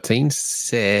Channel 13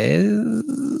 says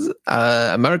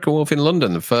American Wolf in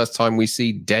London, the first time we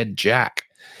see dead Jack.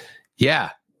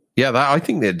 Yeah, I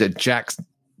think that Jack's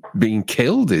being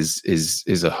killed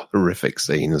is a horrific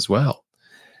scene as well.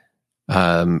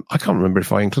 I can't remember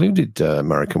if I included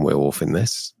American Werewolf in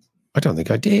this. I don't think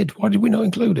I did. Why did we not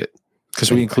include it?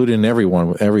 Because we include it in every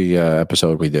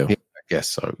episode we do. Yeah, I guess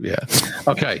so. Yeah.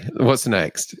 Okay. What's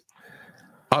next?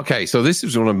 Okay, so this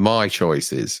is one of my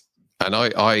choices, and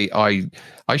I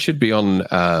should be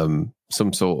on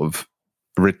some sort of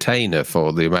retainer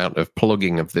for the amount of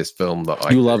plugging of this film that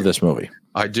I love this movie.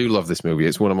 I do love this movie.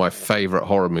 It's one of my favorite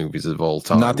horror movies of all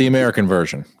time. Not the American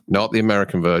version. Not the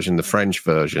American version, the French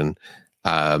version,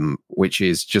 which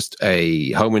is just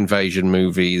a home invasion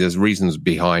movie. There's reasons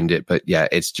behind it, but yeah,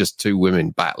 it's just two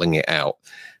women battling it out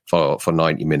for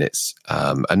 90 minutes.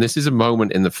 And this is a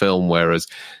moment in the film whereas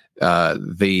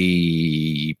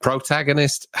the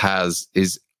protagonist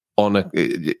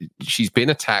she's been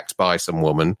attacked by some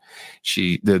woman.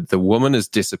 The woman has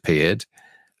disappeared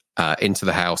into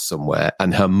the house somewhere,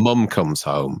 and her mum comes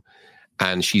home,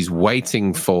 and she's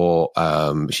waiting for.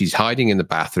 She's hiding in the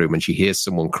bathroom, and she hears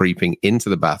someone creeping into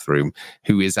the bathroom,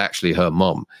 who is actually her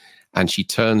mum, and she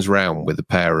turns around with a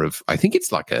pair of. I think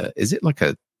it's like a. Is it like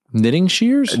a knitting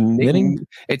shears? Knitting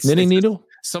needle.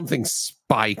 Something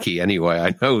spiky. Anyway,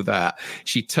 I know that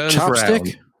she turns Chopstick?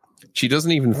 around. She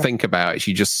doesn't even think about it.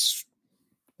 She just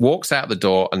walks out the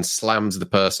door and slams the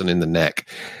person in the neck,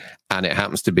 and it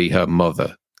happens to be her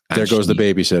mother. There goes the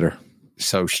babysitter.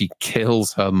 So she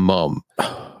kills her mum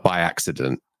by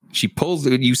accident. She pulls,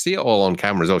 you see it all on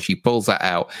camera as well. She pulls that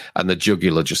out and the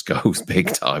jugular just goes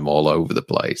big time all over the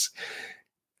place.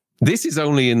 This is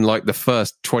only in like the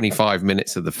first 25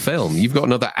 minutes of the film. You've got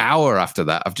another hour after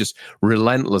that of just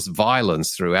relentless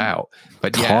violence throughout.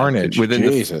 But carnage, within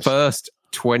Jesus. the first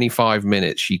 25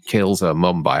 minutes, she kills her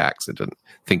mum by accident,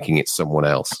 thinking it's someone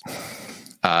else.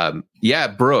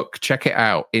 Brooke, check it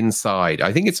out. Inside.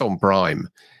 I think it's on Prime.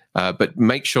 But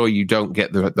make sure you don't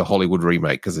get the Hollywood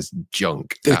remake because it's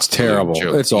junk. It's terrible.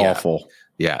 Junk. It's awful.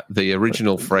 Yeah, the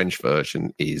original French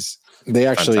version is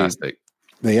fantastic.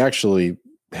 They actually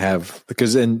have,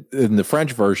 because in the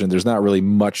French version, there's not really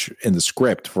much in the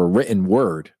script for written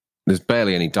word. There's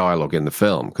barely any dialogue in the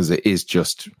film because it is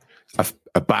just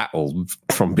a battle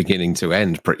from beginning to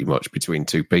end, pretty much between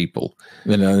two people.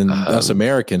 And us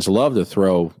Americans love to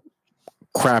throw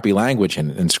crappy language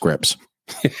in scripts.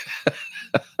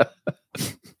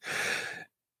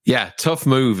 Yeah, tough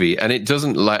movie, and it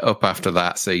doesn't let up after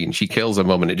that scene. She kills her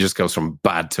mum, and it just goes from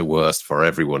bad to worse for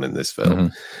everyone in this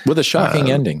film. With a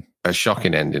shocking ending. A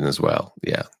shocking ending as well.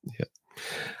 Yeah.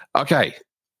 Okay.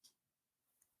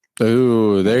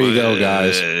 Ooh, there you go,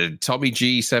 guys. Tommy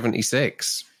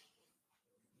G76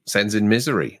 sends in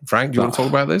misery. Frank, do you want to talk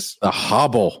about this? The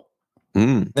Hobble.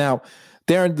 Now,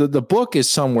 Darren, the book is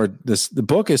somewhere. The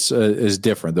book is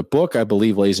different. The book, I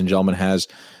believe, ladies and gentlemen, has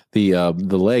the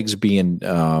legs being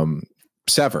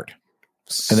severed,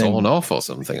 sawn off or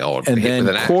something, and then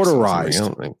cauterized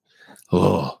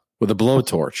with a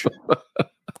blowtorch,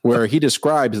 where he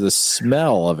describes the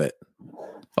smell of it.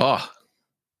 I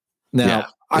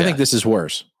think this is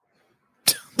worse.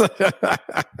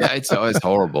 It's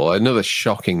horrible. Another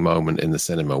shocking moment in the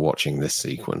cinema watching this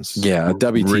sequence. Yeah,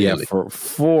 WTF really.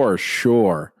 for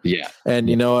sure. Yeah,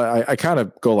 and I kind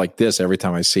of go like this every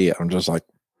time I see it. I'm just like,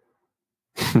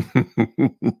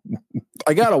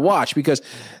 I gotta watch, because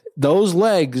those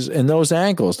legs and those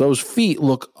ankles, those feet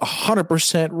look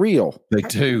 100% real. They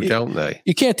do, don't they?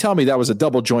 You can't tell me that was a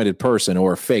double jointed person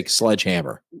or a fake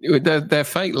sledgehammer. They're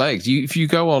fake legs. If you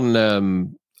go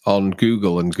on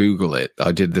Google and Google it,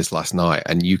 I did this last night,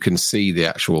 and you can see the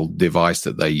actual device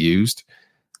that they used.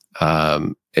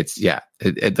 They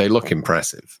look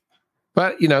impressive,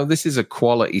 but this is a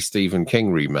quality Stephen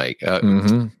King remake.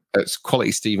 It's a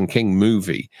quality Stephen King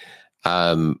movie.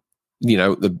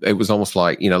 It was almost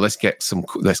like, let's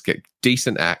get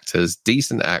decent actors,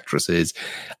 decent actresses,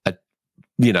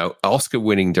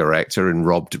 Oscar-winning director in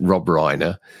Rob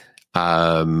Reiner,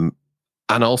 and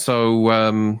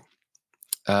also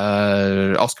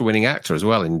Oscar-winning actor as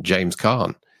well in James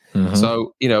Caan.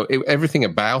 So everything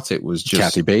about it was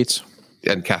just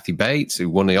Kathy Bates, who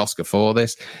won the Oscar for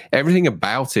this. Everything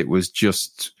about it was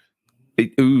just,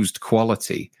 it oozed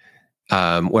quality.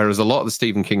 Whereas a lot of the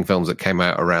Stephen King films that came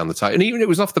out around the time, and even it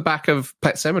was off the back of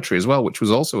Pet Sematary as well, which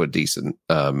was also a decent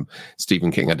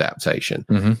Stephen King adaptation.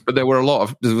 But there was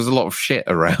a lot of shit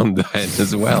around then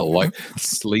as well, like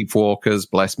Sleepwalkers,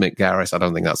 Bless Mick Garris. I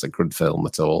don't think that's a good film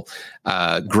at all.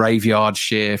 Graveyard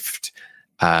Shift.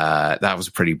 That was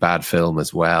a pretty bad film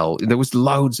as well. There was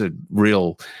loads of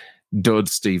real dud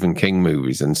Stephen King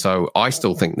movies, and so I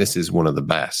still think this is one of the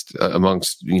best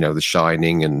amongst The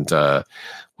Shining and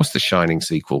what's the Shining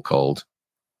sequel called?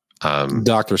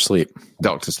 Dr. Sleep.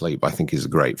 Dr. Sleep, I think, is a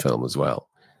great film as well.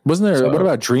 Wasn't there? What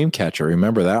about Dreamcatcher?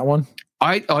 Remember that one?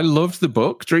 I loved the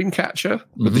book Dreamcatcher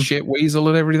with the shit weasel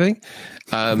and everything,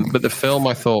 but the film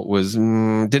I thought was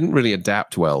didn't really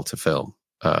adapt well to film.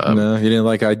 No, you didn't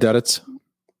like I Duddits?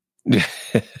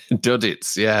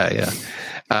 Duddits, yeah.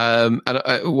 And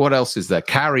what else is there?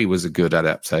 Carrie was a good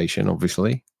adaptation,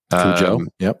 obviously. Cujo,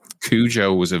 yep.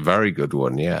 Cujo was a very good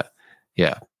one, yeah.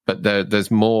 But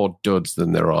there's more duds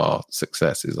than there are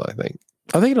successes, I think.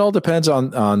 I think it all depends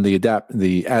on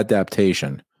the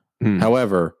adaptation.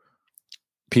 However,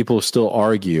 people still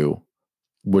argue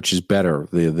which is better,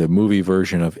 the movie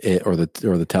version of it or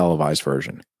the televised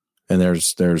version. And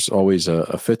there's always a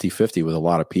 50-50 with a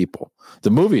lot of people.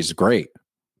 The movie is great.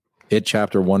 It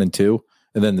Chapter 1 and 2,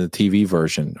 and then the TV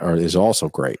version is also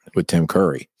great with Tim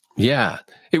Curry. Yeah.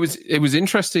 It was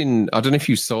interesting. I don't know if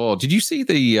you saw. Did you see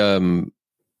the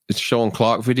Sean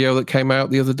Clark video that came out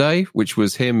the other day, which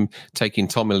was him taking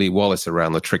Tommy Lee Wallace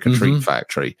around the Trick or Treat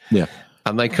factory? Yeah.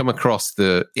 And they come across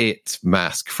the It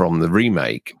mask from the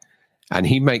remake, and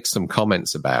he makes some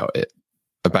comments about it,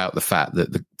 about the fact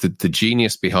that the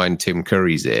genius behind Tim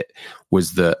Curry's It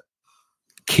was that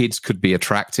kids could be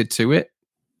attracted to it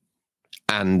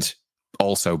and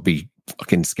also be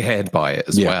fucking scared by it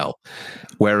as well.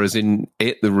 Whereas in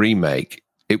It, the remake,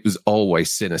 it was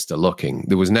always sinister looking.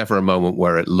 There was never a moment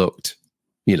where it looked,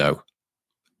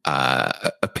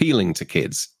 appealing to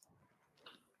kids.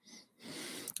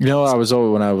 You know,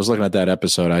 when I was looking at that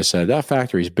episode, I said that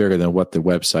factory is bigger than what the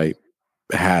website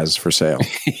has for sale.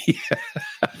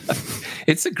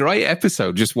 It's a great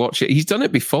episode. Just watch it. He's done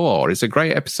it before. It's a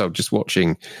great episode. Just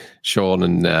watching Sean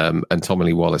and Tommy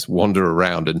Lee Wallace wander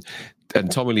around and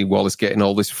Tommy Lee Wallace getting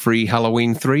all this free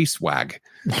Halloween 3 swag.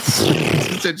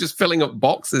 They're just filling up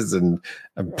boxes and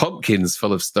pumpkins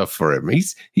full of stuff for him.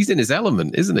 He's in his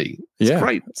element, isn't he? It's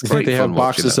great. It's great. They have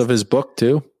boxes of his book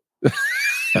too.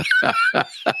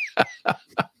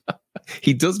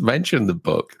 He does mention the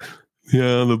book.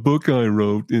 Yeah, the book I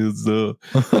wrote is I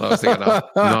was thinking,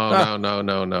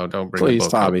 no, don't bring Please, the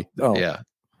book Tommy. up. Oh, yeah.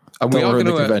 And we are going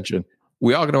to convention.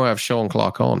 We are going to have Sean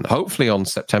Clark on, hopefully on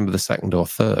September the 2nd or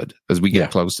 3rd, as we get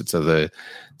closer to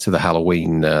the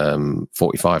Halloween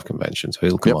 45 convention. So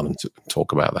he'll come on and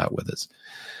talk about that with us.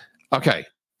 Okay.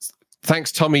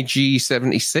 Thanks, Tommy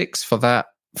G76,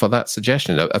 for that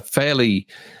suggestion. A fairly,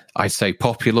 I'd say,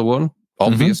 popular one,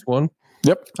 obvious one.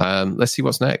 Yep. Let's see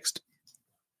what's next.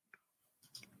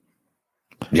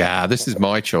 Yeah, this is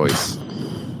my choice.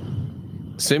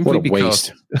 Simply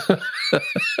because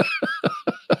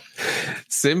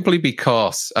simply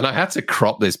because, and I had to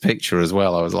crop this picture as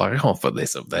well. I was like, I'll put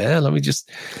this up there. Let me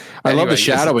just. I love the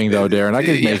shadowing though, Darren. I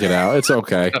can make it out. It's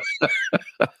okay.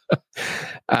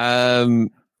 I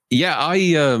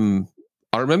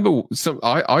remember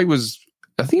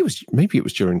I think it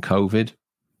was during COVID.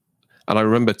 And I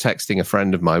remember texting a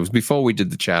friend of mine, it was before we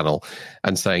did the channel,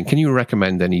 and saying, can you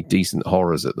recommend any decent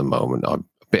horrors at the moment? I'm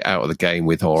a bit out of the game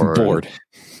with horror. I'm bored.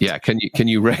 Can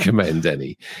you recommend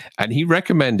any? And he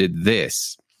recommended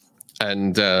this.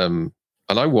 And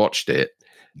I watched it.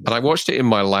 And I watched it in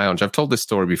my lounge. I've told this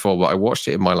story before, but I watched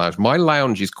it in my lounge. My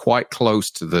lounge is quite close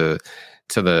to the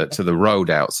road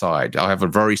outside. I have a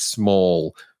very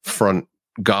small front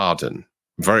garden.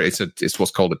 It's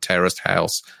what's called a terraced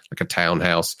house, like a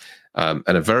townhouse. And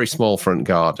a very small front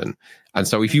garden. And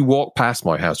so if you walk past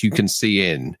my house, you can see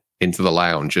into the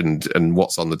lounge and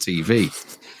what's on the TV.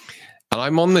 And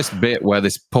I'm on this bit where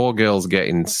this poor girl's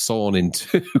getting sawn in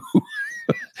two.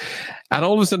 And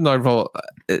all of a sudden I thought,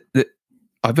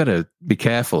 I better be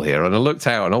careful here. And I looked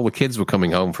out and all the kids were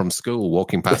coming home from school,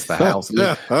 walking past the house,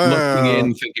 looking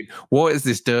in, thinking, what is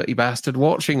this dirty bastard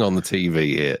watching on the TV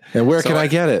here? And where can I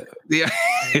get it? Yeah.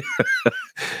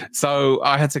 So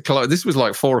I had to close. This was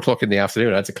like 4:00 in the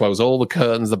afternoon. I had to close all the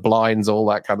curtains, the blinds, all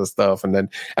that kind of stuff. And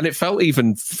it felt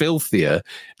even filthier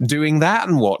doing that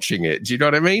and watching it. Do you know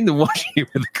what I mean? Than watching it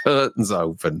with the curtains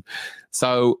open.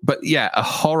 So, but yeah, a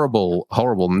horrible,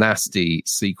 horrible, nasty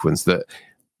sequence that,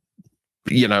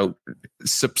 you know,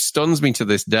 stuns me to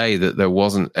this day that there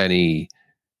wasn't any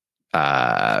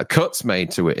cuts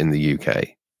made to it in the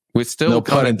UK. We're still no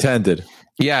pun intended.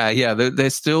 Yeah, they're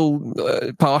still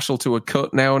partial to a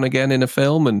cut now and again in a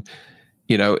film, and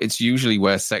you know it's usually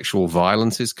where sexual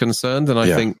violence is concerned. And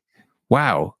I think,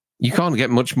 wow, you can't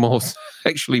get much more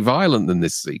sexually violent than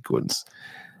this sequence.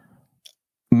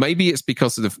 Maybe it's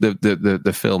because of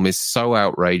the film is so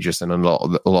outrageous and a lot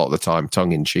of the time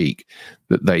tongue in cheek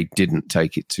that they didn't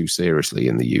take it too seriously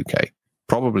in the UK.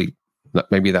 Probably,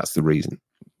 maybe that's the reason.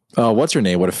 What's her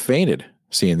name? Would have fainted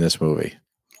seeing this movie.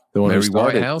 The one Mary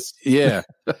Whitehouse? Yeah.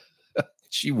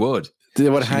 She would. They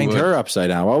would have hanged her upside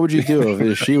down. What would you do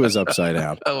if she was upside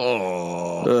down?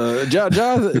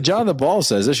 John the Ball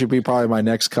says this should be probably my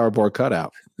next cardboard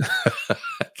cutout.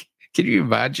 Can you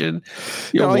imagine?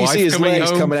 All you see his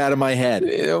legs coming out of my head.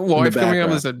 Wife coming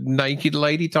home as a naked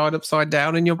lady tied upside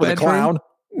down in your bedroom.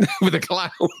 With a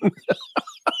clown.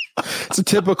 It's a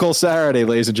typical Saturday,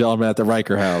 ladies and gentlemen, at the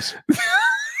Riker house.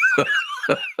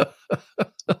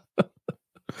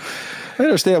 I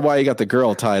understand why you got the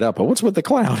girl tied up, but what's with the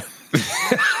clown?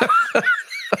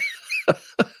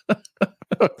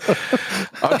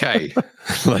 Okay,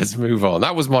 let's move on.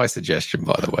 That was my suggestion,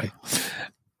 by the way.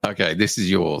 Okay, this is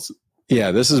yours.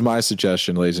 Yeah, this is my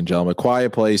suggestion, ladies and gentlemen.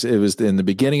 Quiet Place. It was in the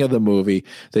beginning of the movie.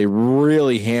 They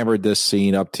really hammered this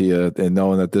scene up to you, and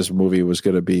knowing that this movie was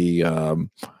going to be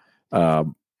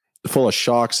full of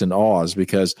shocks and awes,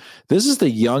 because this is the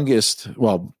youngest,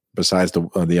 well, besides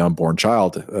the unborn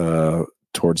child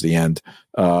towards the end,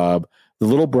 the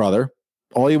little brother,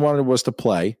 all he wanted was to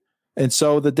play. And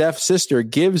so the deaf sister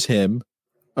gives him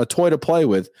a toy to play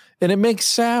with, and it makes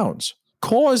sounds,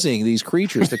 causing these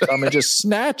creatures to come and just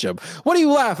snatch him. What are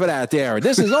you laughing at, Darren?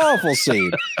 This is awful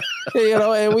scene. You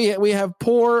know, and we have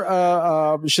poor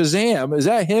Shazam. Is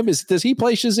that him? Does he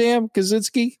play Shazam?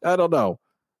 Kaczynski? I don't know.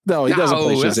 No, he doesn't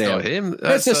play Shazam. That's not him.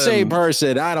 It's the same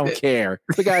person. I don't care.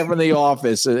 The guy from The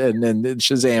Office and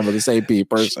Shazam are the same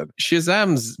person.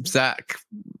 Shazam's Zach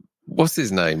what's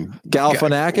his name?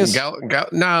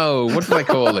 Galifianakis? No, what do they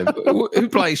call him? Who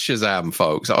plays Shazam,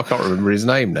 folks? I can't remember his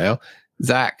name now.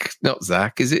 Not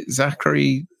Zach. Is it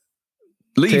Zachary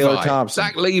Levi? Taylor Thompson.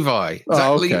 Zach Levi.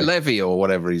 Levy or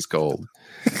whatever he's called.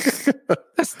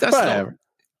 That's not.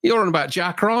 You're on about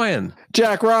Jack Ryan.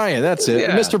 Jack Ryan, that's it.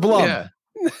 Yeah, Mr. Blum. Yeah.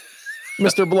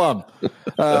 Mr. Blum.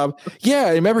 I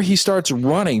remember he starts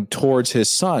running towards his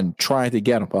son, trying to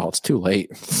get him. Well, it's too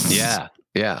late. Yeah.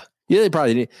 They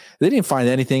probably didn't find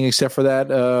anything except for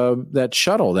that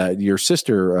shuttle that your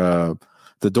sister,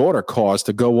 the daughter, caused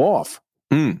to go off.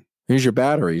 Mm. Here's your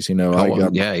batteries. You know.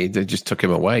 They just took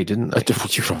him away, didn't they?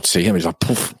 You don't see him. He's like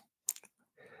poof.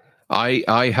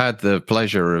 I had the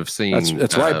pleasure of seeing.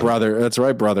 That's right, brother. That's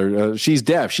right, brother. She's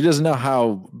deaf. She doesn't know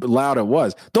how loud it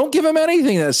was. Don't give him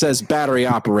anything that says battery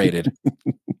operated.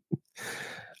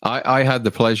 I had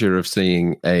the pleasure of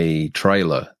seeing a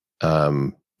trailer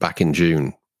back in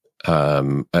June at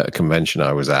a convention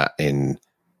I was at.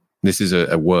 This is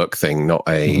a work thing, not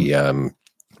a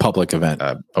public event.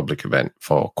 Public event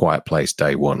for Quiet Place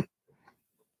Day 1,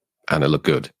 and it looked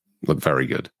good. Looked very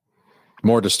good.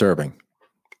 More disturbing.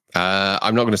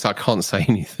 I'm not going to say I can't say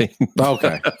anything.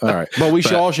 Okay. All right. But we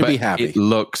all should be happy. It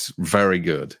looks very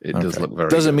good. It does look very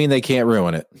Doesn't good. mean they can't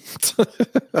ruin it.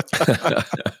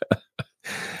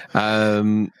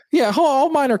 All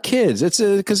mine are kids. It's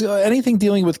because anything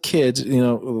dealing with kids,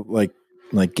 like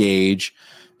Gage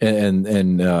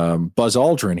and Buzz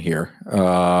Aldrin here,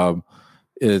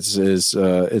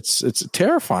 it's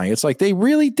terrifying. It's like they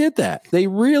really did that. They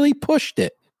really pushed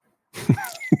it.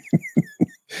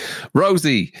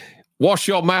 Rosie, wash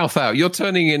your mouth out. You're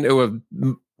turning into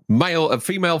a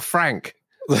female Frank.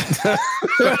 It's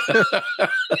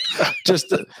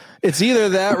either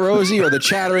that, Rosie, or the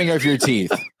chattering of your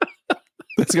teeth.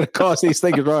 That's going to cause these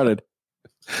things running.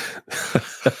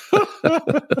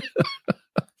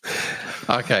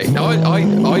 Okay.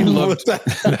 I loved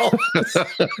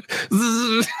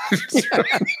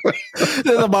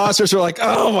The monsters are like,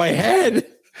 oh, my head.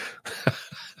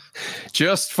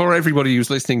 Just for everybody who's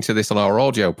listening to this on our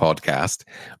audio podcast,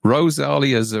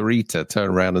 Rosalia Zarita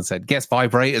turned around and said, guess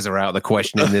vibrators are out of the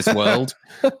question in this world.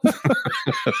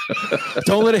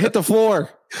 Don't let it hit the floor.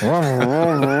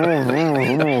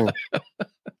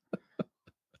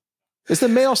 Is the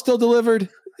mail still delivered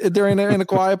during in a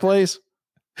quiet place?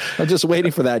 I'm just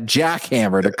waiting for that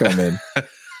jackhammer to come in.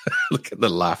 Look at the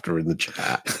laughter in the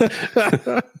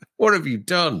chat. What have you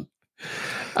done?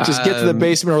 Just get to the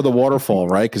basement or the waterfall,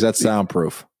 right? Because that's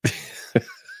soundproof.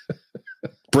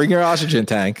 Bring your oxygen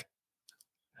tank.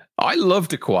 I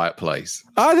loved A Quiet Place.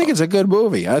 I think it's a good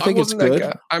movie. I think it's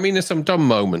good. I mean, there's some dumb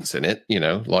moments in it,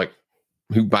 like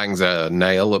who bangs a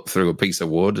nail up through a piece of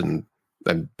wood and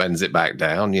then bends it back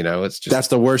down. It's just that's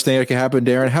the worst thing that can happen,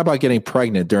 Darren. How about getting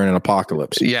pregnant during an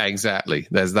apocalypse? Yeah, exactly.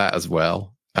 There's that as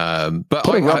well. But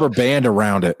put a rubber band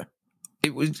around it.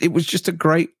 It was just a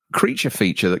great creature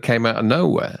feature that came out of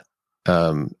nowhere.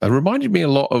 It reminded me a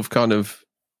lot of kind of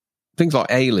things like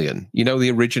Alien, the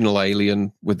original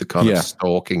Alien with the kind of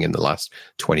stalking in the last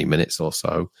 20 minutes or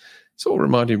so. It all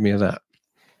reminded me of that.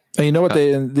 And you know what?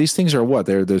 These things are what?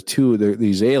 They're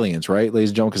these aliens, right, ladies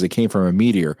and gentlemen, because they came from a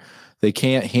meteor. They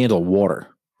can't handle water.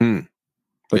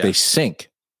 They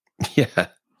sink. Yeah.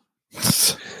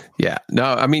 Yeah. No,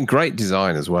 I mean, great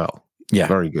design as well. Yeah.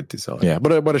 Very good design. Yeah.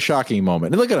 But a shocking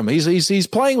moment. And look at him. He's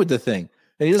playing with the thing.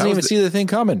 And he doesn't even see the thing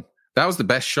coming. That was the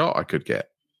best shot I could get.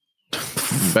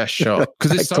 Best shot.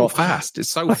 Because it's so fast.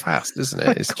 It's so fast, isn't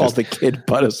it? It's called the kid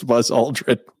Buzz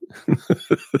Aldrin.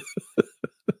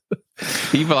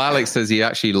 Evil Alex says he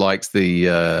actually likes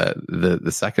the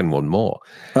second one more.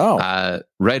 Oh.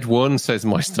 Red One says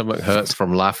my stomach hurts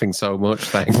from laughing so much.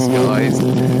 Thanks, guys.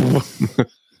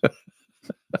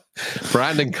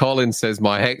 Brandon Collins says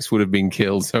my ex would have been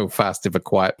killed so fast if A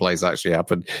Quiet Place actually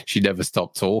happened. She never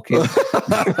stopped talking. Where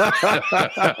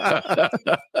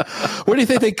do you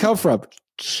think they come from?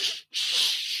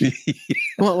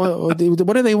 What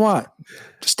do they want?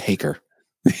 Just take her.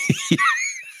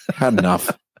 Had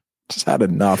enough. Just had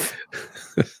enough.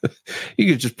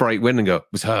 You could just break wind and go, it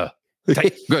was her.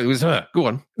 It was her. Go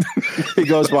on. He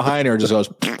goes behind her and just goes.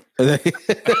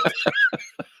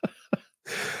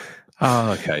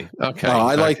 Oh, okay.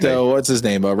 I like what's his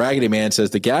name? Raggedy Man says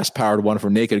the gas-powered one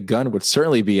from Naked Gun would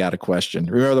certainly be out of question.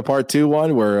 Remember the part 2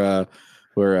 one where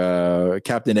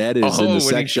Captain Ed is in the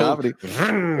sex shop?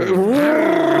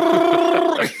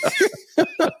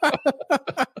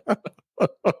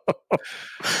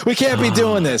 We can't be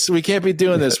doing this. We can't be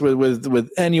doing this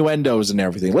with innuendos and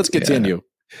everything. Let's continue. Yeah.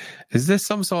 Is this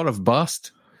some sort of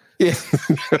bust? Yeah.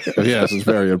 Yes, it's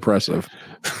very impressive.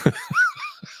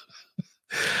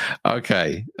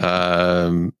 Okay.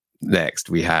 Next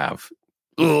we have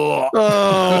the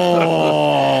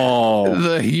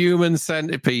Human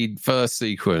Centipede first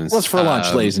sequence. What's for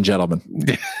lunch, ladies and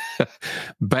gentlemen?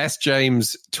 Best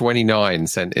James 29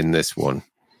 sent in this one.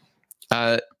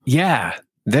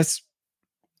 This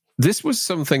was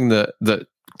something that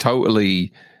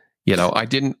totally, I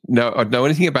didn't know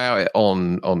anything about it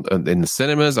on in the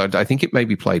cinemas. I think it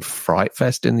maybe played Fright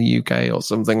Fest in the UK or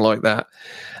something like that,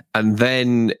 and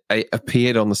then it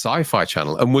appeared on the Sci-Fi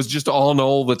Channel and was just on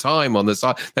all the time on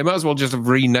the They might as well just have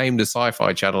renamed the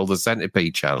Sci-Fi Channel the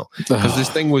Centipede Channel, because this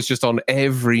thing was just on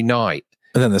every night.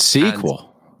 And then the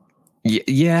sequel.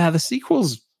 The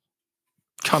sequel's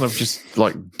kind of just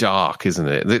like dark, isn't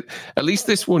it? At least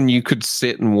this one you could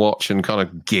sit and watch and kind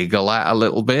of giggle at a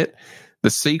little bit. The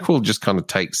sequel just kind of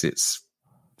takes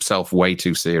itself way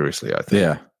too seriously, I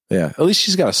think. Yeah. At least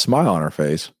she's got a smile on her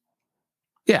face.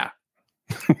 Yeah.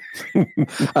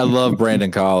 I love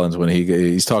Brandon Collins when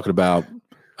he's talking about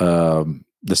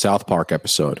the South Park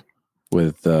episode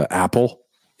with Apple.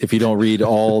 If you don't read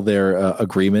all their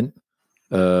agreement,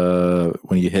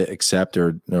 when you hit accept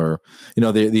or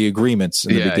the agreements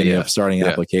in the beginning of starting an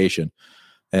application.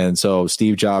 And so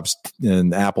Steve Jobs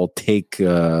and Apple take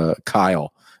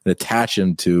Kyle and attach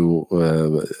him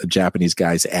to a Japanese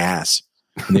guy's ass,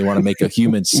 and they want to make a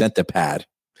human centipede.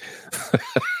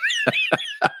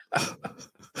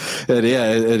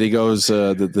 And he goes,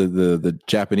 the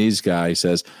Japanese guy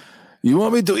says, "You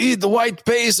want me to eat the white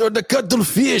paste or the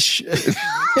cuttlefish?"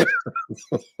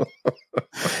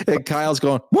 And Kyle's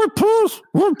going, "What purse?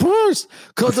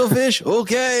 Cuttlefish,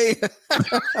 okay."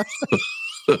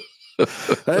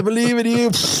 I believe in you.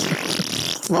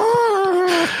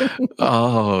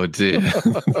 Oh dear.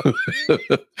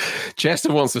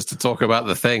 Chester wants us to talk about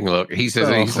The Thing. Look, he says,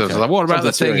 okay. What about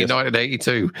The Thing in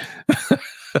 1982?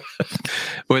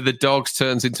 Where the dogs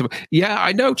turns into... Yeah,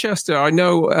 I know, Chester. I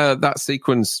know that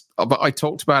sequence, but I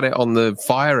talked about it on the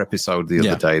Fire episode the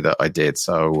other day that I did.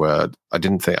 So I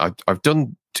didn't think... I've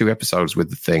done 2 episodes with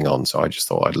The Thing on, so I just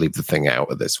thought I'd leave The Thing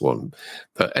out of this one.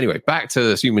 But anyway, back to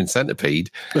the Human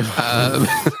Centipede.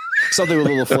 Something with a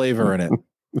little flavor in it.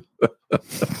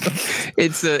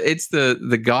 It's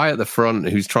the guy at the front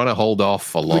who's trying to hold off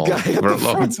for a long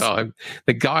time.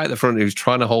 The guy at the front who's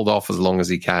trying to hold off as long as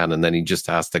he can, and then he just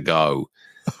has to go.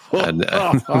 And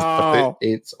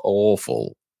it's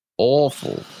awful.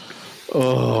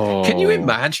 Oh, can you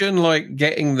imagine like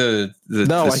getting the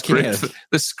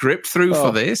script through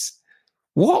for this?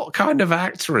 What kind of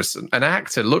an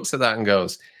actor looks at that and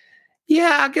goes,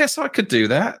 "Yeah, I guess I could do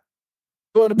that."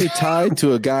 You want to be tied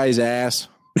to a guy's ass?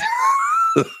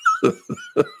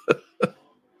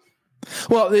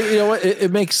 Well,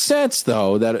 it makes sense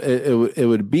though that it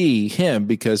would be him,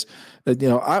 because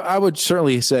I would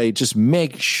certainly say just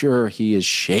make sure he is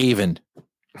shaven,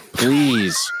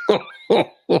 please.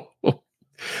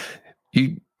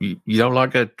 You don't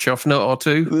like a chuff nut or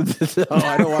two? No,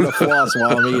 I don't want to floss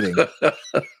while I'm eating.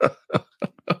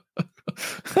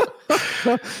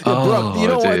 Brooke, you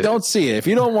know what? Don't see it. If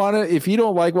you don't want to, if you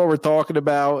don't like what we're talking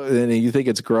about and you think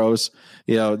it's gross,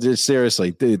 just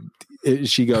seriously,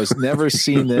 she goes, never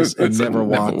seen this and never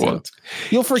want to.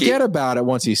 You'll forget about it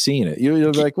once you've seen it.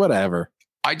 You're like, whatever.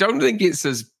 I don't think it's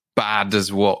as bad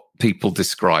as what people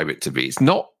describe it to be.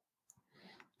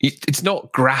 It's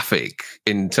not graphic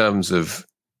in terms of.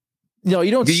 No,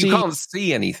 you don't. You can't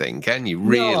see anything, can you?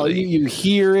 Really? No, you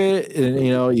hear it,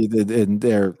 and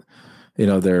their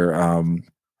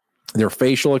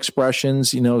facial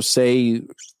expressions, say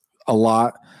a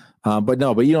lot, but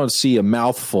you don't see a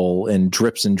mouthful and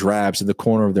drips and drabs in the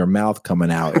corner of their mouth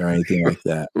coming out or anything like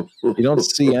that. You don't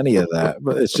see any of that,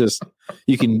 but it's just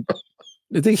you can.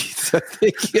 It's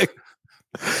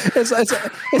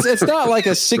not like a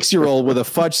 6-year-old with a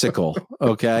fudgesicle.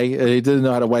 Okay, he didn't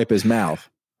know how to wipe his mouth.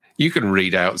 You can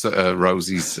read out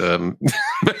Rosie's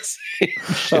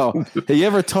message. Oh, have you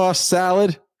ever tossed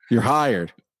salad? You're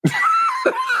hired.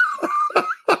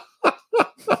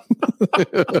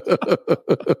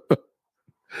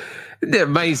 They're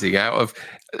amazing. Out of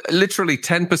literally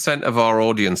 10% of our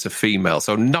audience are female,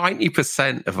 so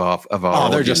 90% of our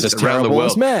they're just as around the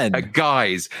world as men are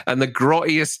guys, and the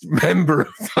grottiest member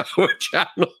of our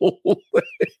channel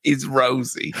is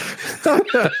Rosie.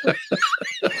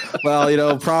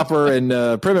 Well, proper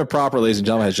and prim and proper, ladies and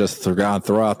gentlemen, has just gone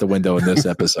throw out the window in this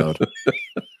episode.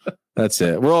 That's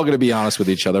it. We're all going to be honest with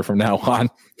each other from now on.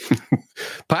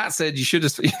 Pat said they should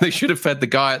have fed the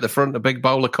guy at the front a big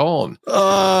bowl of corn.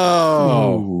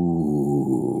 Oh.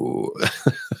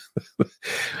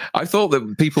 I thought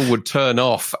that people would turn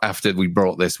off after we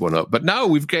brought this one up, but no,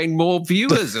 we've gained more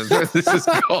viewers as this has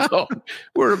gone on.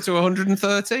 We're up to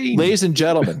 113. Ladies and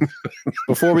gentlemen,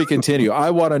 before we continue, I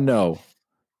want to know,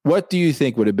 what do you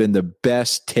think would have been the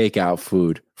best takeout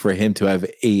food for him to have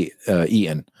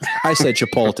eaten? I said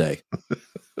Chipotle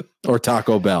or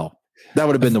Taco Bell. That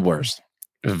would have been the worst.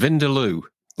 Vindaloo.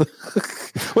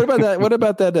 What about that? What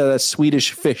about that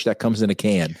Swedish fish that comes in a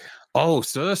can? Oh,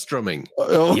 surstrumming.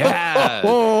 Oh. Yeah.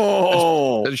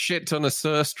 Oh. A shit ton of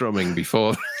surstrumming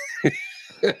before.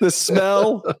 The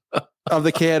smell of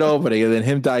the can opening and then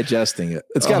him digesting it.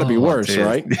 It's got to be worse, dear.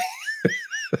 right?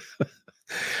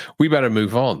 We better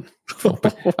move on.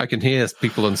 I can hear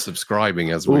people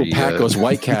unsubscribing as we... Paco's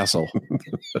White Castle.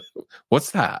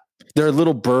 What's that? They're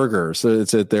little burgers. They're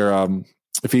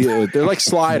like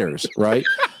sliders, right?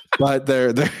 But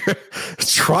they're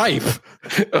tripe.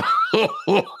 Do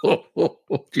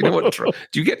you know what?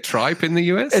 Do you get tripe in the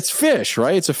US? It's fish,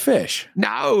 right? It's a fish.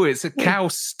 No, it's a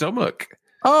cow's stomach.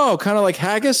 Oh, kind of like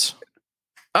haggis.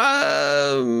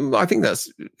 I think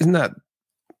isn't that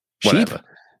whatever?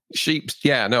 Sheep's,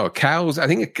 yeah, no, cow's. I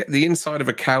think the inside of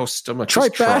a cow's stomach is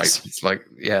tripe. It's like,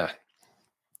 yeah.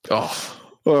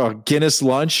 Oh, Guinness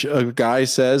lunch. A guy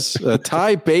says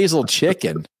Thai basil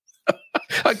chicken.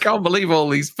 I can't believe all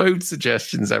these food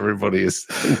suggestions everybody is.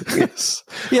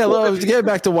 Yeah, well, to get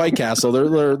back to White Castle,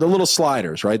 they're the little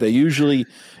sliders, right?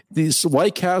 These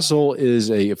White Castle is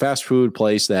a fast food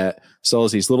place that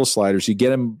sells these little sliders. You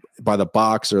get them by the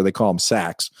box, or they call them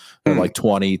sacks. They're like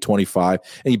 20, 25.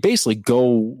 And you basically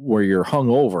go where you're hung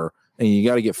over and you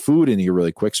got to get food in you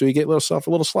really quick. So you get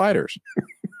little sliders.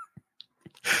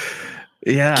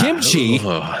 Yeah. Kimchi.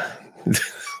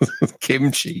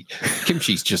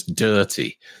 Kimchi's just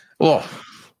dirty. Oh.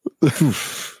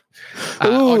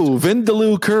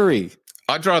 Vindaloo curry.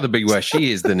 I'd rather be where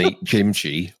she is than eat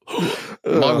kimchi.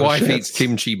 My wife eats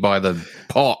kimchi by the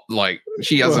pot. Like,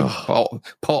 she has a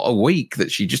pot a week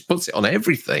that she just puts it on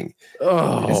everything.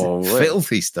 Oh,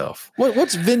 filthy stuff.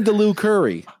 What's Vindaloo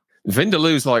curry?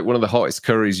 Vindaloo's like one of the hottest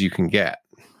curries you can get,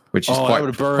 which is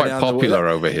quite popular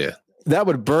over here. That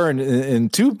would burn in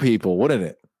two people, wouldn't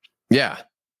it? Yeah.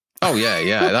 Oh,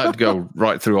 yeah. That would go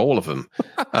right through all of them.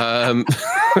 Right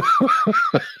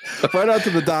out to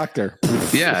the doctor.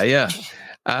 Yeah.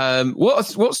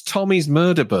 What's Tommy's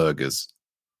Murder Burgers?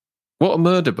 What are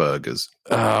Murder Burgers?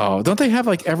 Oh, don't they have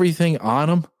like everything on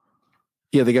them?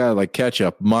 Yeah, they got like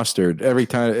ketchup, mustard, every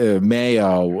time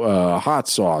mayo, hot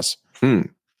sauce.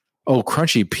 Oh,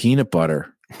 crunchy peanut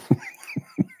butter.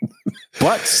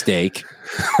 Butt steak.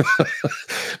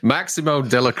 Maximo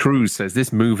Dela Cruz says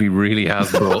this movie really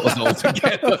has brought us all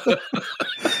together.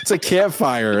 It's a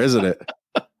campfire, isn't it?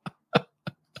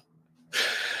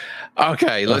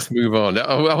 Okay, let's move on.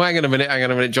 Oh, hang on a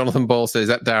minute. Jonathan Ball says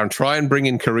that, Darren, try and bring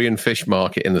in Korean fish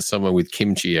market in the summer with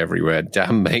kimchi everywhere.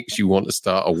 Damn, makes you want to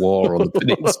start a war on the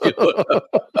peninsula.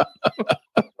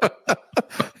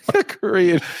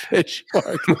 Korean fish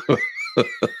market.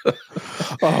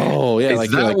 Oh,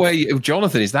 yeah.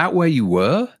 Jonathan, is that where you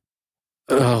were?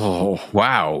 Oh,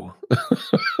 wow.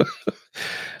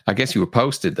 I guess you were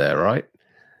posted there, right?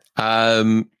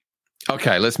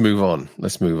 Okay, let's move on.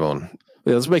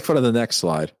 Yeah, let's make fun of the next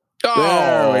slide. Oh,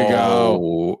 there we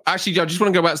go. Actually, I just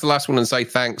want to go back to the last one and say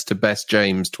thanks to Best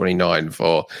James 29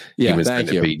 for Human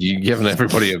Centipede. You've given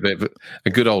everybody a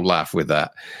good old laugh with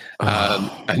that.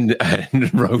 And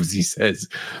Rosie says,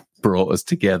 brought us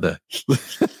together.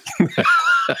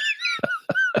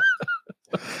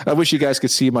 I wish you guys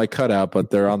could see my cutout, but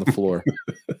they're on the floor.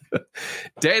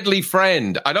 Deadly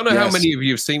Friend. I don't know how many of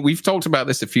you have seen. We've talked about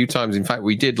this a few times. In fact,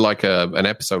 we did like an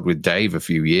episode with Dave a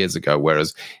few years ago,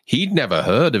 whereas he'd never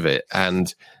heard of it.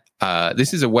 And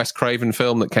this is a Wes Craven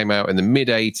film that came out in the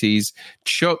mid-'80s.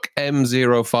 Chuck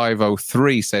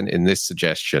M0503 sent in this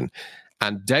suggestion.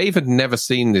 And Dave had never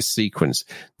seen this sequence.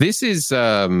 This is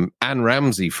Anne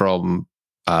Ramsey from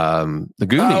The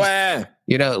Goonies.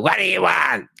 You know, what do you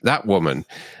want? That woman.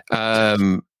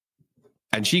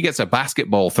 And she gets a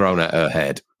basketball thrown at her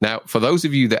head. Now, for those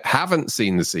of you that haven't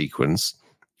seen the sequence,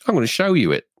 I'm going to show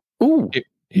you it. Ooh.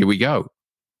 Here we go.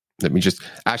 Let me just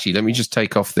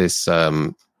take off this. Let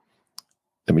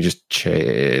me just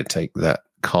take that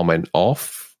comment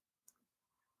off.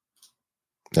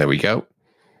 There we go.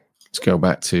 Let's go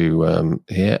back to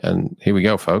here. And here we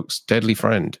go, folks. Deadly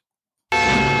Friend.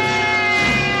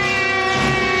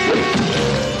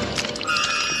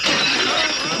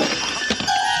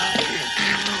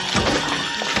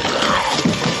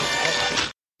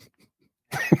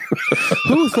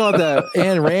 Who thought that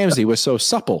Anne Ramsey was so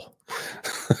supple?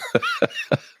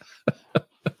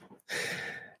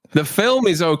 The film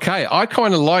is okay. I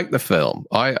kind of like the film.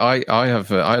 I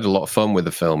had a lot of fun with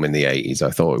the film in the 80s.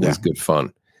 I thought it was good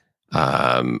fun.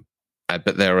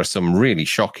 But there are some really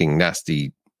shocking,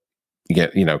 nasty,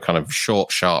 kind of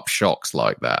short, sharp shocks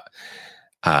like that.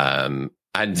 And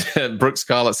Brooke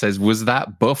Scarlett says, "Was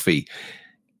that Buffy?"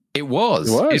 It was.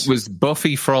 It was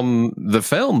Buffy from the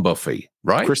film Buffy,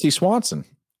 right? Christy Swanson.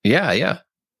 Yeah.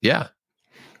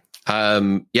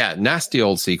 Nasty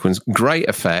old sequence, great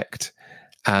effect,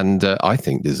 and I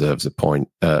think deserves a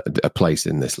place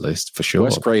in this list for sure.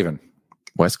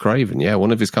 Wes Craven, yeah,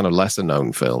 one of his kind of lesser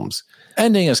known films.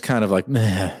 Ending is kind of like,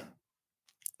 meh.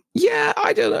 Yeah,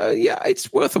 I don't know. Yeah,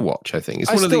 it's worth a watch. I think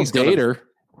it's one of these date her.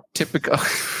 Typical.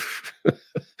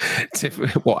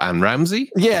 What, Anne Ramsey?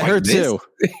 Yeah, her too.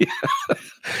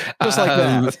 Just like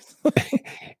that.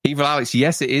 Evil Alex,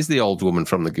 yes, it is the old woman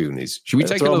from the Goonies. Should we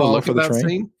take another look at that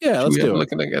scene? Yeah, let's do it.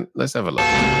 Look again. Let's have a look.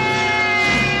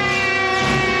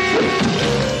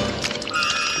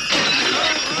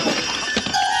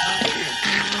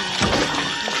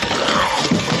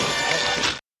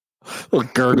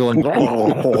 Gurgling.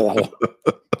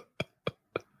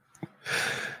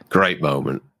 Great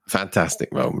moment.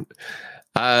 Fantastic moment.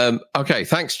 Okay,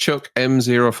 thanks Chuck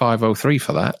M0503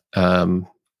 for that.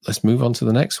 Let's move on to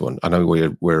the next one. I know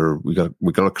we got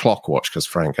a clock watch because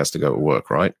Frank has to go to work,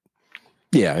 right?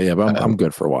 Yeah, but I'm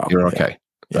good for a while. You're okay.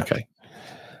 Yeah. Okay.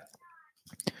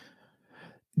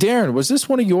 Darren, was this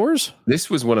one of yours? This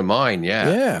was one of mine.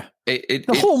 Yeah.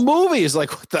 The whole movie is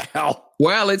like, what the hell?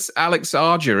 Well, it's Alex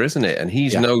Arger, isn't it? And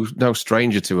he's no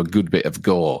stranger to a good bit of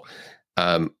gore.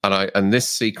 And this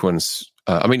sequence,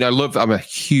 I'm a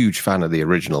huge fan of the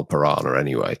original Piranha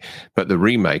anyway, but the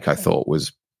remake I thought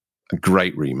was a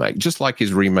great remake. Just like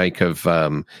his remake of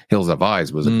Hills Have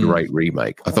Eyes was a great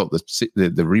remake. I thought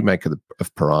the remake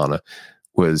of Piranha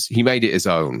he made it his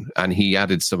own, and he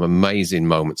added some amazing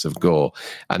moments of gore.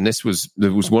 And there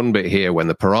was one bit here when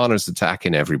the piranha's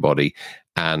attacking everybody,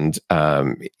 and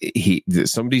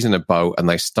somebody's in a boat and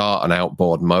they start an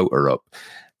outboard motor up,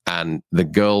 and the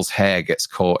girl's hair gets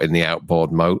caught in the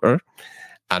outboard motor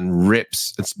and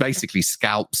it's basically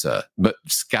scalps her, but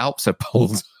scalps her,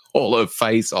 pulls all her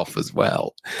face off as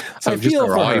well. So I feel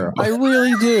for her. I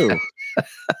really do.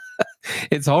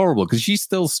 It's horrible because she's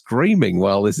still screaming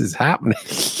while this is happening.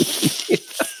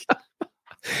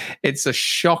 It's a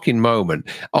shocking moment,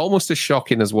 almost as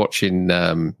shocking as watching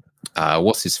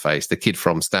what's his face, the kid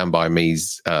from Stand By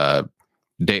Me's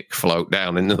dick float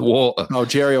down into the water. Oh,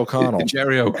 Jerry O'Connell.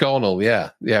 Jerry O'Connell,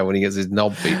 yeah, when he gets his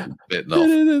knob bitten off.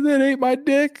 It ain't my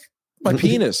dick, my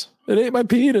penis. It ain't my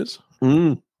penis.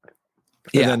 Mm.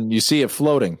 And then you see it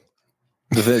floating,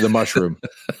 the mushroom.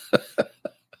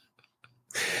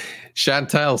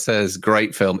 Chantel says,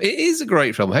 great film. It is a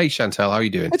great film. Hey, Chantel, how are you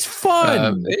doing? It's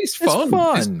fun. It's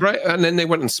fun. It's great. And then they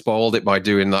went and spoiled it by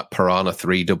doing that Piranha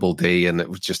 3 Double D, and it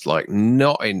was just like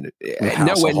nowhere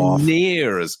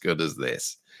near as good as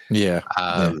this. Yeah.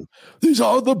 These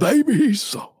are the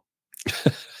babies.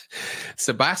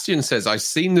 Sebastian says, I've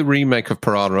seen the remake of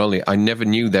Piranha only. I never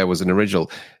knew there was an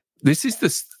original. This is the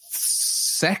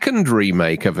second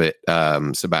remake of it,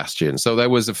 Sebastian. So there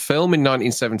was a film in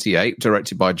 1978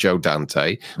 directed by Joe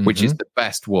Dante, which is the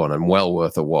best one and well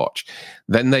worth a watch.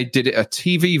 Then they did a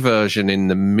TV version in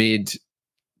the mid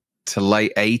to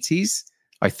late 80s,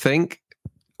 I think,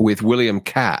 with William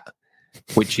Catt,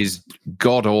 which is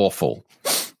god awful.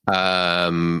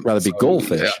 Rather be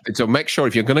goldfish. So make sure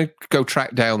if you're going to go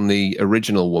track down the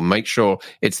original one, make sure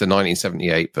it's the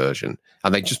 1978 version.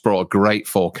 And they just brought a great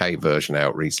 4K version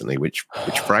out recently, which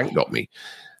Frank got me.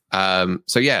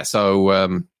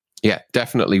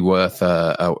 Definitely worth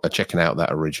checking out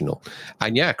that original.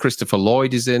 And yeah, Christopher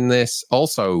Lloyd is in this.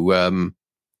 Also,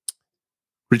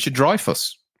 Richard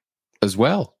Dreyfuss as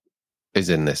well is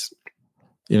in this.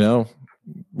 You know,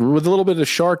 with a little bit of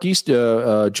shark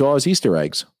Jaws Easter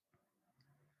eggs.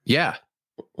 Yeah.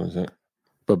 What was it?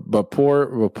 But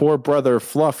poor brother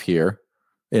Fluff here.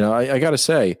 You know, I got to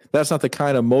say, that's not the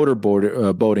kind of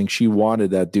boating she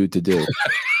wanted that dude to do.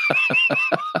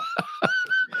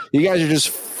 You guys are just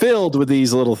filled with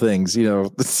these little things, you know.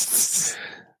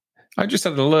 I just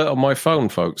had an alert on my phone,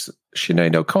 folks.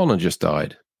 Sinead O'Connor just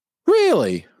died.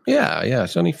 Really? Yeah.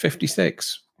 She's only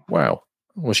 56. Wow.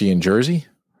 Was she in Jersey?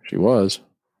 She was.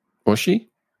 Was she?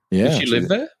 Yeah. Did she live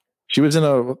there?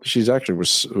 She's actually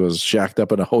was shacked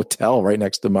up in a hotel right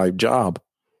next to my job.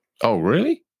 Oh,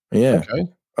 really? Yeah. Okay.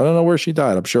 I don't know where she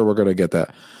died. I'm sure we're going to get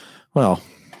that. Well,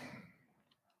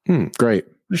 great.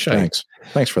 Shame.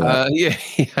 Thanks for that.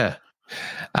 Yeah.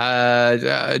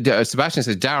 Sebastian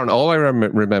says, Darren, all I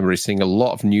remember is seeing a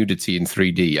lot of nudity in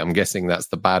 3D. I'm guessing that's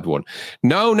the bad one.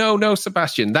 No,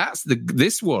 Sebastian. That's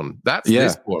this one. That's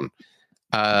this one.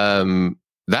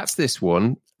 That's this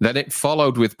one. Then it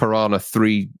followed with Piranha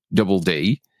 3 Double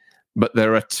D. But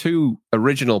there are 2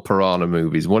 original Piranha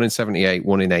movies, one in 78,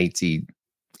 one in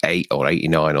 88 or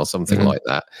 89 or something like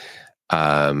that.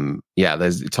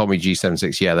 There's Tommy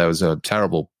G76. Yeah, there was a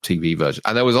terrible TV version.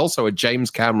 And there was also a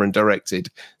James Cameron directed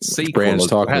sequel. Brandon's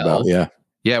talking about,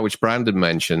 Yeah, which Brandon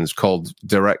mentions, called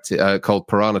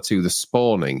Piranha 2 The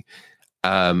Spawning.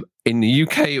 In the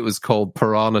UK, it was called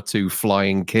Piranha 2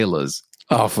 Flying Killers.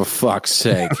 Oh, for fuck's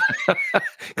sake.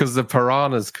 Because the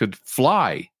piranhas could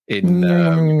fly in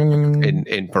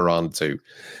Piranha 2.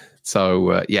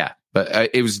 So, but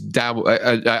it was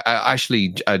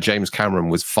actually James Cameron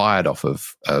was fired off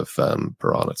of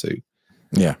Piranha 2.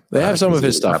 Yeah, they have some of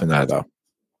his stuff in there, though.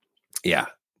 Yeah.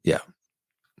 You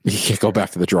can't go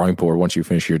back to the drawing board once you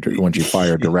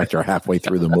fire a director halfway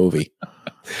through the movie.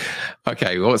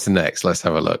 Okay, what's the next? Let's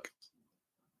have a look.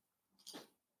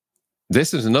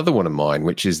 This is another one of mine,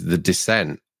 which is The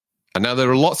Descent. And now there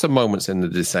are lots of moments in The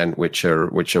Descent which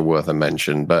are worth a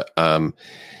mention, but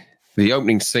the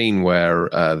opening scene where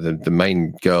the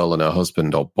main girl and her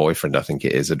husband or boyfriend, I think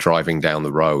it is, are driving down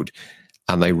the road,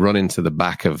 and they run into the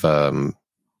back of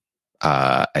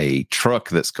a truck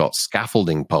that's got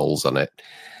scaffolding poles on it,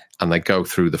 and they go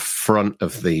through the front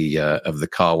of the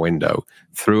car window,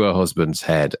 through her husband's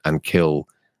head, and kill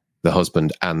the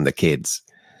husband and the kids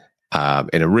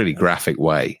in a really graphic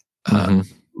way,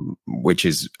 which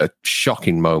is a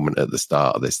shocking moment at the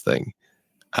start of this thing.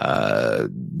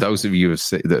 Those of you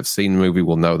that have seen the movie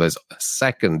will know there's a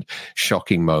second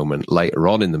shocking moment later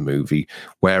on in the movie,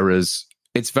 whereas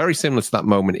it's very similar to that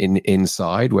moment in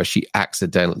Inside, where she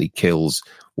accidentally kills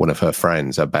one of her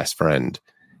friends, her best friend.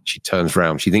 She turns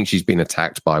around. She thinks she's been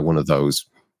attacked by one of those,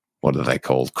 what are they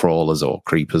called? Crawlers or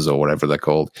creepers or whatever they're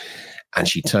called. And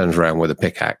she turns around with a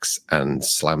pickaxe and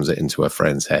slams it into her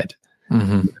friend's head.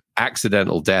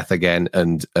 Accidental death again,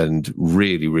 and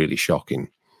really, really shocking.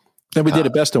 And we did a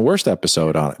best and worst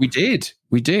episode on it. We did.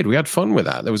 We had fun with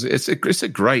that. It's a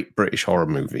great British horror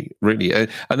movie, really. And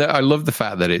I love the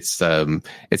fact that it's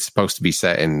supposed to be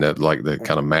set in like the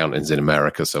kind of mountains in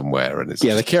America somewhere, and it's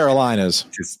the Carolinas.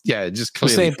 Just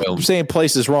clearly filmed. Same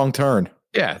place as Wrong Turn.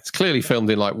 Yeah, it's clearly filmed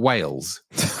in like Wales.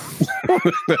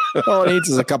 All it needs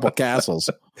is a couple castles.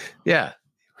 Yeah.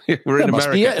 We're in Must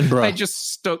America. be Edinburgh. They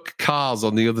just stuck cars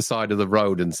on the other side of the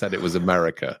road and said it was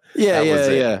America.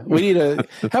 Yeah. We need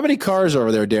how many cars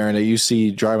over there, Darren, that you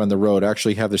see drive on the road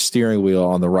actually have the steering wheel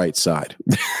on the right side?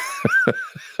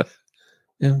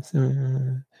 I'm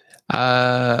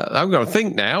going to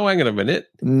think now. Hang on a minute.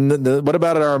 What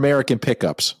about our American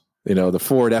pickups? You know, the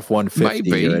Ford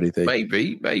F-150 or anything?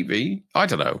 Maybe. I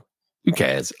don't know. Who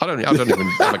cares? I don't even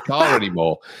have a car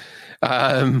anymore.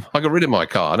 I got rid of my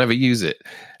car. I never use it.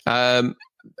 John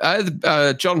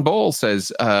Ball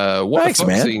says, what Thanks, are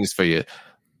fun scenes for you?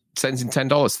 Sends in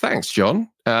 $10. Thanks, John.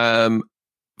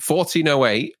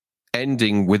 1408,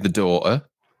 ending with the daughter.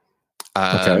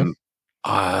 Okay.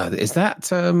 Is that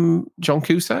John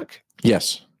Cusack?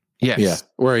 Yes. Yeah.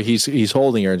 Where he's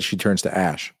holding her and she turns to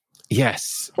ash.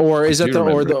 Yes. Or is that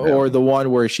the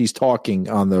one where she's talking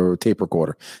on the tape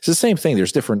recorder? It's the same thing.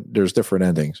 There's different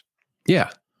endings. Yeah.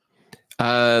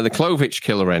 The Clovitch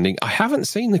Killer ending. I haven't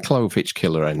seen the Clovitch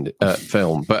Killer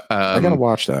film, but I gotta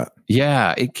watch that.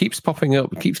 Yeah, it keeps popping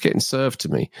up. It keeps getting served to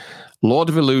me. Lord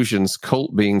of Illusions,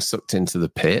 cult being sucked into the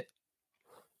pit.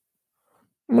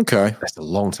 Okay, that's a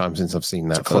long time since I've seen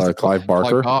that. Clive Barker.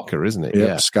 Clive Barker, isn't it? Yep.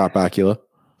 Yeah. Scott Bakula.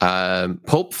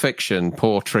 Pulp Fiction.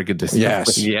 Poor trigger discipline.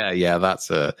 Yes. Yeah. That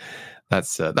should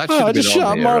have been I just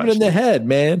shot Marvin in the head,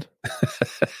 man.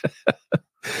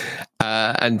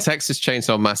 And Texas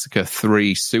Chainsaw Massacre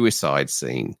 3 suicide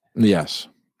scene. Yes,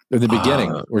 in the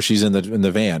beginning where she's in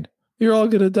the van. You're all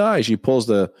gonna die. She pulls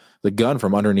the gun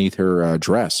from underneath her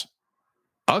dress.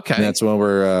 Okay, and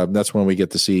that's when we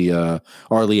get to see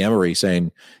Arlie Emery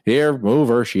saying, "Here, move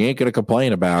her. She ain't gonna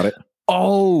complain about it."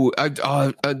 Oh,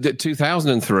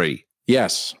 2003.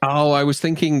 Yes. Oh, I was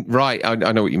thinking, right. I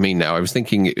know what you mean now. I was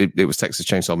thinking it was Texas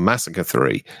Chainsaw Massacre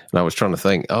 3, and I was trying to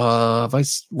think,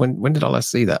 when did I last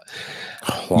see that?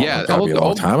 Yeah, a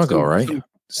long time ago, right?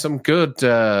 Some good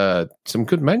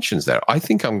mentions there. I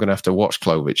think I'm going to have to watch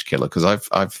Clovitch Killer because I've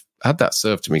had that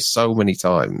served to me so many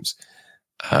times.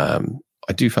 I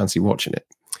do fancy watching it,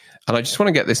 and I just want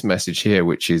to get this message here,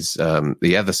 which is the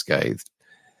Etherscathed.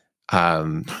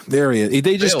 There he is.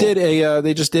 They just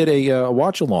did a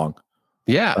watch along.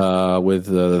 Yeah. With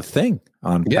the Thing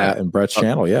on Pat and Brett's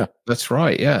channel. Yeah. That's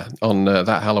right. Yeah. On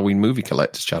that Halloween Movie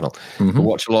Collectors channel. Mm-hmm. A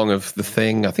watch along of The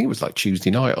Thing. I think it was like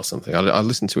Tuesday night or something. I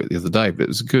listened to it the other day, but it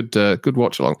was a good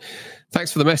watch along.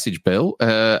 Thanks for the message, Bill.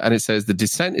 And it says, The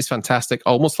Descent is fantastic,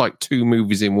 almost like two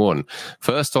movies in one.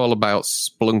 First, all about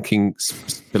spelunking.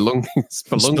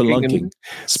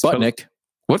 Sputnik.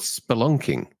 What's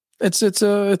spelunking?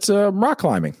 It's rock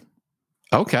climbing.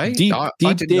 Okay. Deep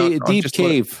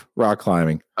cave rock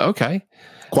climbing. Okay.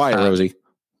 Quiet, Rosie.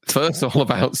 First, all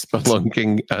about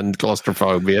spelunking and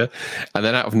claustrophobia, and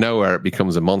then out of nowhere, it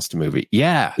becomes a monster movie.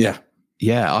 Yeah.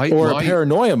 Yeah. Or a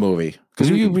paranoia movie,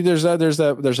 because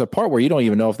there's a part where you don't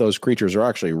even know if those creatures are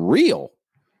actually real,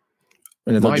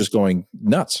 and they're just going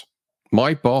nuts.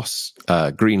 My boss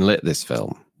greenlit this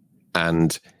film,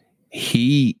 and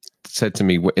he said to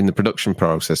me in the production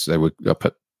process, they were up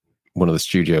at one of the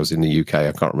studios in the UK.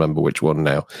 I can't remember which one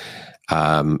now.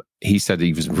 He said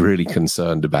he was really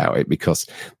concerned about it because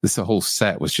this whole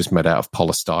set was just made out of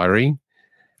polystyrene.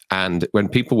 And when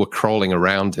people were crawling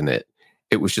around in it,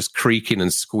 it was just creaking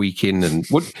and squeaking. And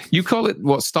what you call it?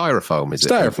 What, styrofoam is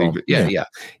it? Styrofoam. Yeah.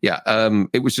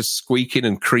 It was just squeaking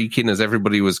and creaking as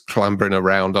everybody was clambering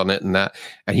around on it and that.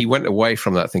 And he went away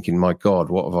from that thinking, "My God,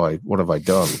 what have I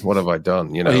done? What have I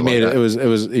done?" You know, he made it. It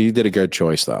was. He did a good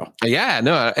choice, though. Yeah,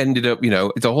 no, it ended up. You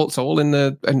know, it's all in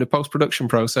the post production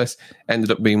process. Ended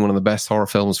up being one of the best horror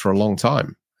films for a long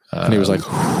time. And he was like,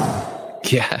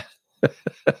 yeah.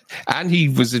 And he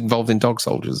was involved in Dog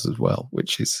Soldiers as well,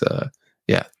 which is.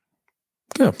 Yeah.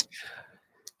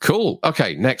 Cool.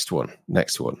 Okay, next one.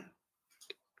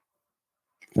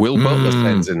 Will Butler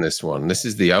sends in this one. This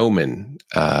is The Omen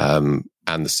and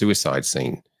the suicide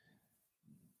scene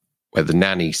where the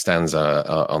nanny stands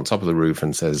on top of the roof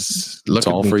and says, "Look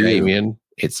at me, Damien.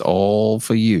 It's all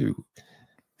for you."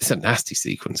 It's a nasty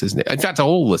sequence, isn't it? In fact,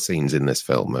 all the scenes in this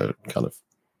film are kind of...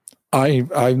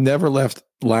 I've never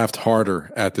laughed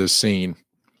harder at this scene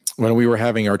when we were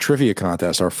having our trivia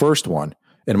contest, our first one,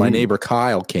 and my neighbor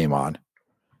Kyle came on,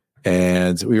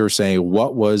 and we were saying,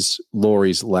 what was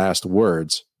Laurie's last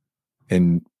words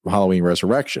in Halloween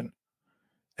Resurrection?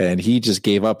 And he just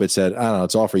gave up and said, "I don't know,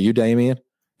 it's all for you, Damien."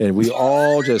 And we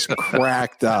all just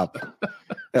cracked up.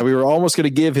 And we were almost going to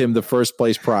give him the first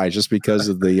place prize just because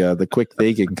of the quick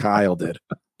thinking Kyle did.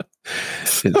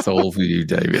 It's all for you,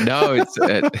 David. No,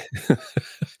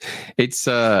 it's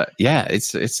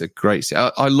a great.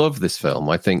 I love this film.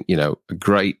 I think, a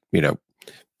great,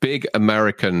 big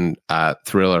American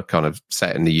thriller kind of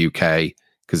set in the UK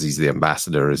because he's the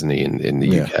ambassador, isn't he, in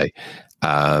the UK?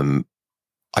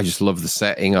 I just love the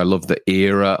setting. I love the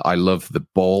era. I love the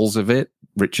balls of it.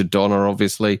 Richard Donner,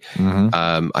 obviously.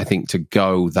 Mm-hmm. I think to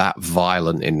go that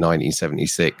violent in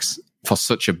 1976 for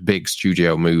such a big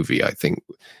studio movie, I think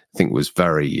was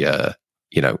very, there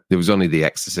was only The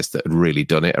Exorcist that had really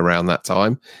done it around that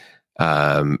time.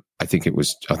 I think it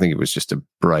was just a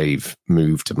brave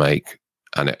move to make,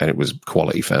 and it was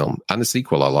quality film. And the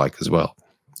sequel I like as well.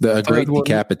 The great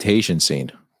decapitation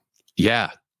scene.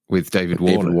 Yeah, with David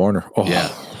Warner. Oh.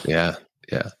 Yeah.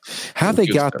 How they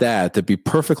got that to be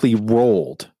perfectly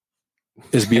rolled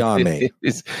is beyond me.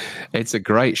 It's a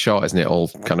great shot, isn't it? All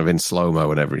kind of in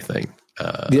slow-mo and everything.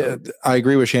 Yeah, I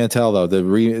agree with Chantel, though.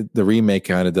 The remake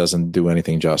kind of doesn't do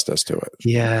anything justice to it.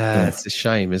 Yeah, it's a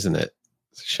shame, isn't it?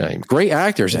 It's a shame. Great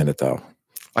actors in it, though.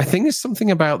 I think there's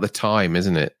something about the time,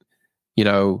 isn't it?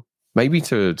 Maybe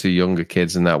to younger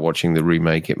kids and that watching the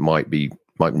remake, it might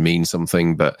mean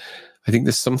something, but I think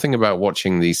there's something about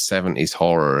watching these 70s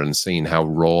horror and seeing how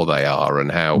raw they are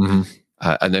and how,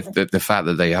 and the fact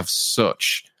that they have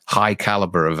such high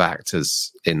caliber of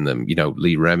actors in them,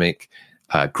 Lee Remick,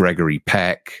 Gregory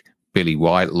Peck, Billy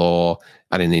Whitelaw,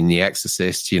 and in The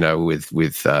Exorcist, with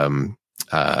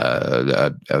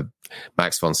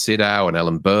Max von Sydow and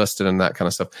Ellen Burstyn and that kind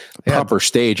of stuff. Proper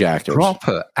stage actors.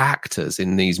 Proper actors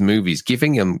in these movies,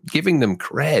 giving them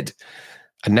cred.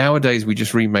 And nowadays we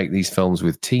just remake these films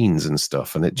with teens and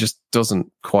stuff, and it just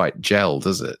doesn't quite gel,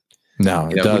 does it? No,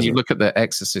 it doesn't. When you look at the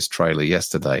Exorcist trailer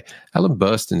yesterday, Ellen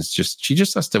Burstyn's she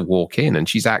just has to walk in and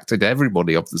she's acted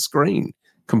everybody off the screen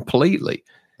completely.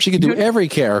 She can do every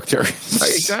character.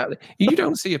 Exactly. You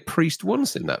don't see a priest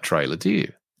once in that trailer, do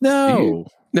you? No.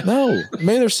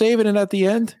 Maybe they're saving it at the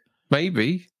end.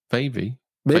 Maybe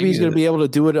he's going to be able to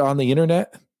do it on the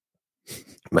internet.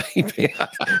 Maybe.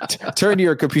 Turn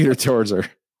your computer towards her.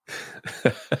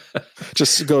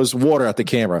 Just goes water at the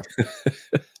camera.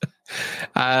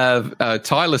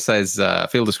 Tyler says,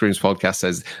 Field of Screams podcast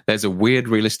says, there's a weird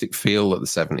realistic feel that the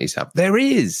 70s have. There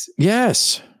is.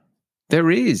 Yes. There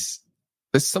is.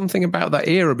 There's something about that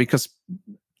era because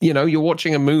you're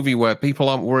watching a movie where people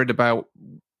aren't worried about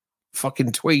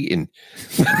fucking tweeting.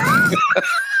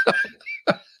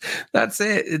 That's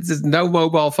it. It's just no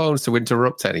mobile phones to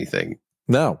interrupt anything.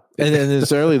 No. And then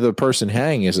it's early the person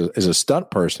hanging is a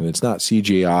stunt person. It's not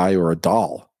CGI or a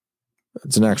doll.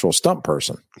 It's an actual stunt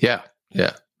person. Yeah.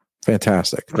 Yeah.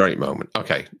 Fantastic. Great moment.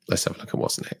 Okay. Let's have a look at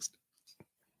what's next.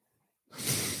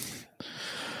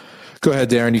 Go ahead,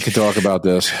 Darren. You can talk about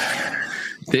this.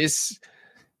 This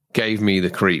gave me the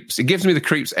creeps. It gives me the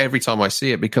creeps every time I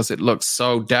see it because it looks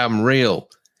so damn real.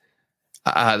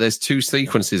 There's two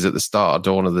sequences at the start of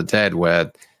Dawn of the Dead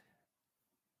where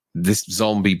this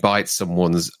zombie bites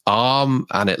someone's arm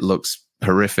and it looks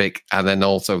horrific. And then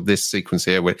also this sequence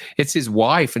here where it's his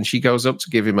wife and she goes up to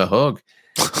give him a hug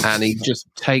and he just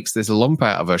takes this lump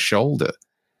out of her shoulder,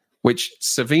 which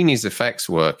Savini's effects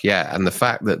work. Yeah. And the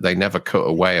fact that they never cut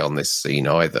away on this scene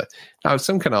either. Now,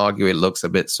 some can argue it looks a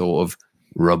bit sort of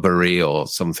rubbery or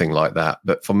something like that.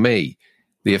 But for me,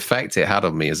 the effect it had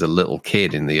on me as a little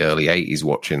kid in the early 80s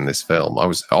watching this film, I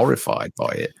was horrified by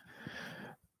it.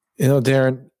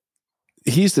 Darren,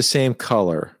 he's the same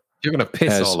color. You're going to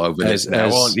piss all over this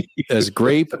now, aren't you? As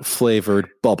grape-flavored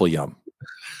bubble yum.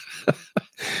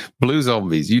 Blue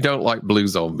zombies. You don't like blue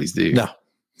zombies, do you? No.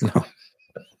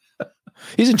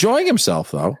 He's enjoying himself,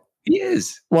 though. He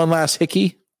is. One last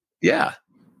hickey. Yeah.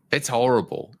 It's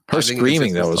horrible. Her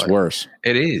screaming, though, is worse.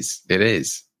 It is. It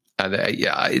is. And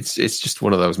it's just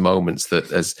one of those moments that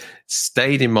has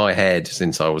stayed in my head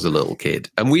since I was a little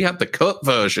kid. And we had the cut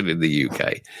version in the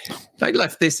UK. They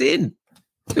left this in.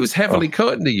 It was heavily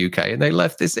cut in the UK, and they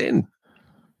left this in.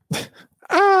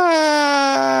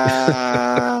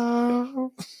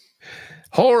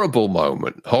 Horrible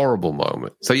moment.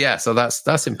 So yeah, so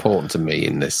that's important to me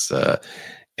in this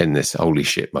holy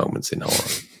shit moments in horror.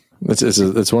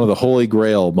 It's one of the holy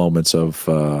grail moments of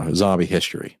zombie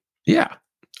history. Yeah.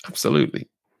 Absolutely.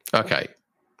 Okay.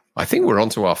 I think we're on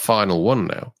to our final one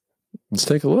now. Let's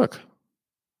take a look.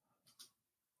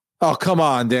 Oh, come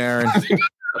on, Darren.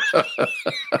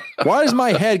 Why does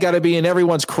my head got to be in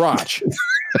everyone's crotch?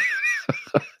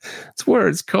 It's where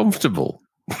it's comfortable.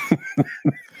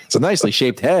 It's a nicely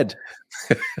shaped head.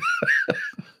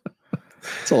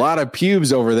 It's a lot of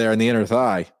pubes over there in the inner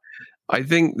thigh. I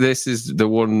think this is the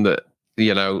one that,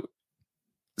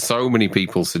 so many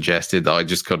people suggested that I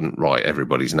just couldn't write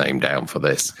everybody's name down for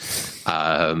this.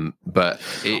 But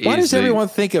why does everyone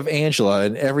think of Angela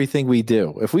in everything we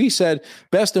do? If we said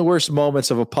best and worst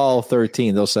moments of Apollo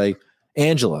 13, they'll say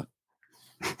Angela.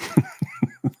 A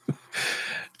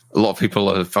lot of people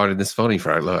are finding this funny,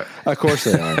 Frank. Look. Of course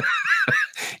they are.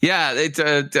 Yeah,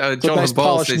 Jonathan nice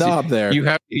Ball says knob there. You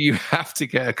have to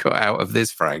get a cut out of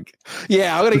this, Frank.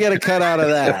 Yeah, I'm going to get a cut out of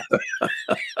that.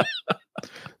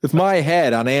 With my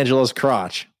head on Angela's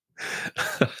crotch.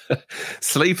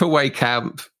 Sleepaway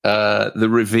Camp, the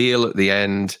reveal at the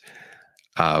end,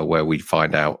 where we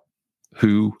find out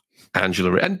who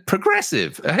Angela is. And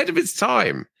progressive, ahead of its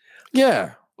time.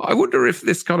 Yeah. I wonder if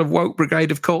this kind of woke brigade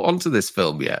have caught onto this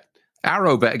film yet.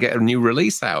 Arrow better get a new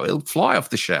release out. It'll fly off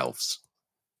the shelves.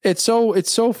 It's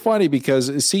so funny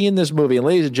because seeing this movie, and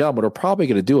ladies and gentlemen, we're probably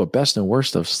going to do a best and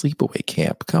worst of Sleepaway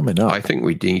Camp coming up. I think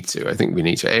we need to.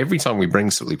 Every time we bring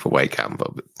Sleepaway Camp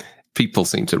up, people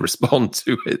seem to respond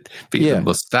to it. Be the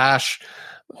mustache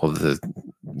or the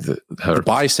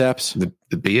biceps, the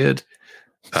beard.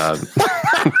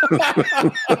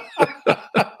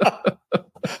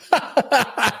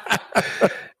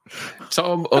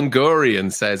 Tom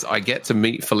Ungurian says, I get to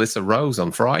meet Felissa Rose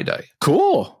on Friday.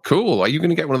 Cool. Are you going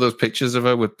to get one of those pictures of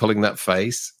her with pulling that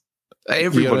face?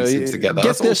 Everybody seems to get that.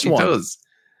 That's all she does.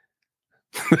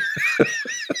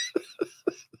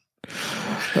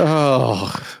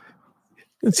 Oh,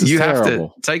 you have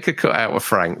to take a cut out of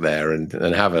Frank there and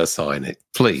have her sign it,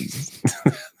 please.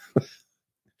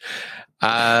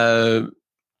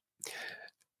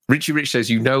 Richie Rich says,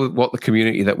 what the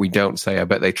community that we don't say, I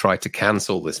bet they tried to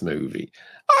cancel this movie.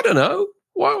 I don't know.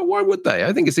 Why would they?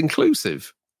 I think it's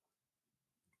inclusive.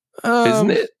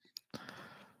 Isn't it?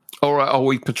 Or are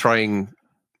we portraying...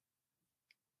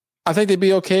 I think they'd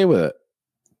be okay with it.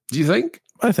 Do you think?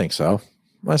 I think so.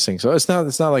 It's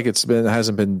not like it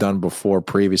hasn't been done before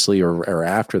previously or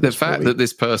after this. The fact that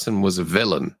this person was a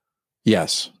villain.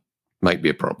 Yes. Might be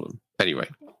a problem. Anyway.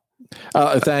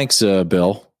 Thanks,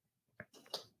 Bill.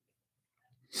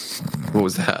 What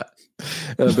was that?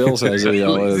 Bill says,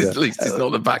 at least it's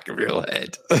not the back of your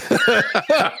head.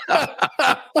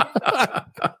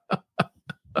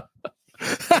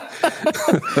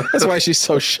 That's why she's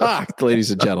so shocked,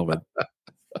 ladies and gentlemen.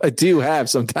 I do have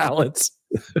some talents.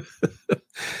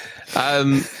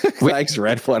 Thanks,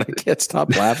 Redfoot. I can't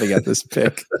stop laughing at this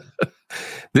pic.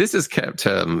 This has kept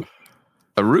a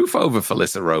roof over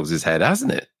Felissa Rose's head,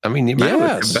 hasn't it? I mean, the amount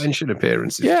of convention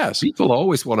appearances. Yes. People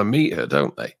always want to meet her,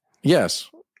 don't they? Yes.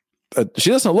 She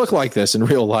doesn't look like this in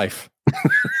real life.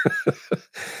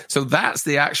 So that's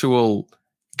the actual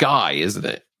guy, isn't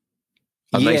it?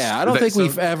 I don't think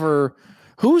we've ever...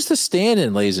 Who's the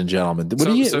stand-in, ladies and gentlemen?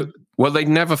 Well, they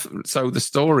never... So the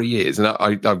story is, and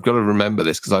I've got to remember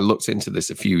this because I looked into this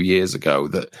a few years ago,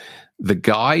 that the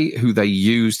guy who they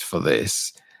used for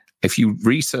this, if you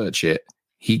research it,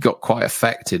 he got quite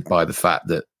affected by the fact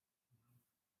that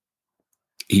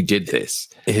he did this.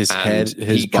 His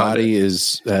body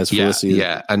has Felicity.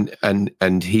 Yeah, and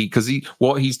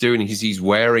what he's doing is he's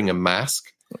wearing a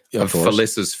mask of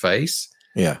Felissa's face.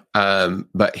 Yeah.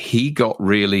 But he got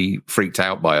really freaked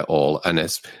out by it all, and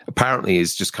apparently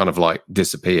is just kind of like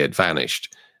disappeared,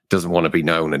 vanished, doesn't want to be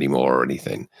known anymore or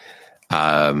anything.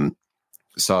 But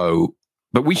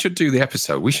we should do the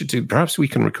episode. Perhaps we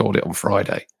can record it on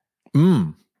Friday.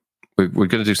 We're going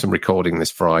to do some recording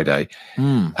this Friday.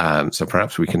 So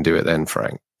perhaps we can do it then,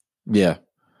 Frank. Yeah.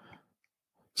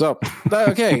 So,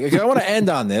 okay, I want to end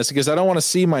on this because I don't want to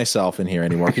see myself in here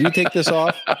anymore. Can you take this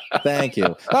off? Thank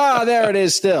you. There it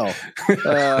is still.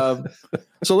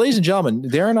 So, ladies and gentlemen,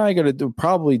 Darren and I are going to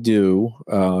probably do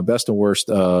best and worst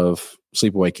of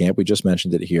Sleepaway Camp. We just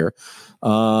mentioned it here.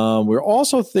 We're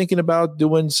also thinking about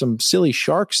doing some silly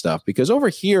shark stuff because over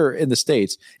here in the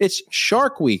States, it's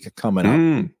Shark Week coming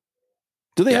up.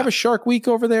 Do they have a Shark Week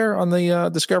over there on the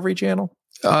Discovery Channel?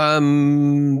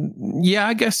 Yeah,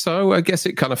 I guess so. I guess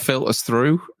it kind of filters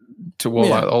through to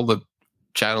all the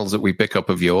channels that we pick up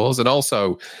of yours. And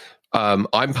also,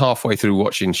 I'm halfway through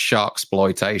watching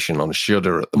Sharksploitation on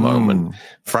Shudder at the moment.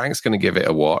 Frank's going to give it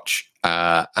a watch,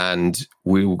 and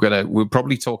we'll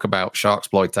probably talk about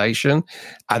Sharksploitation,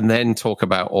 and then talk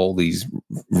about all these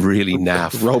really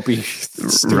naff, ropey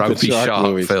shark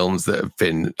films that have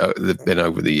been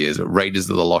over the years. Raiders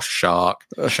of the Lost Shark,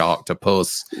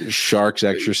 Sharktopus, Shark's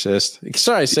Exorcist.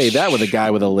 Sorry, I say that with a guy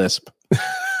with a lisp.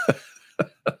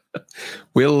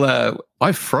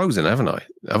 I've frozen, haven't I?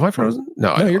 Have I frozen?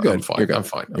 No, you're good. I'm fine. I'm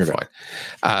fine.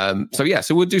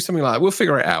 So we'll do something like that. We'll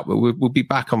figure it out, but we'll be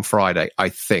back on Friday, I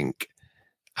think.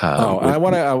 I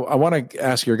want to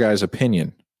ask your guys'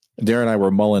 opinion. Darren and I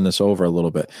were mulling this over a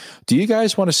little bit. Do you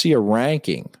guys want to see a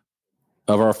ranking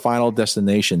of our Final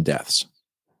Destination deaths?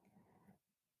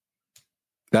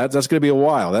 That's going to be a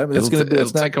while. It'll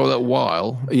take a little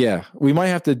while. Yeah, we might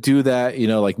have to do that.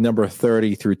 Like number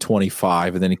 30 through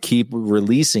 25, and then keep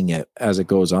releasing it as it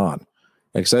goes on.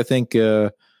 Because I think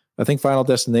Final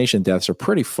Destination deaths are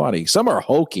pretty funny. Some are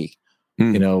hokey,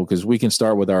 because we can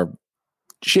start with our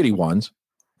shitty ones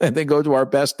and then go to our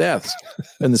best deaths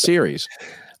in the series.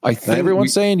 I think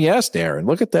everyone's saying yes, Darren.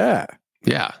 Look at that.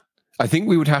 Yeah, I think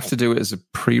we would have to do it as a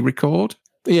pre-record.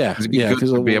 Yeah,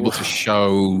 because we'll be able to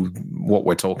show what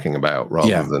we're talking about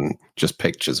rather than just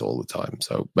pictures all the time.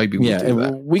 So maybe we'll do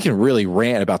that. We can really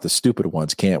rant about the stupid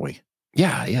ones, can't we?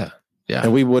 Yeah.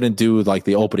 And we wouldn't do like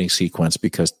the opening sequence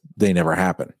because they never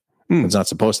happen. It's not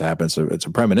supposed to happen, so it's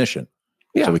a premonition.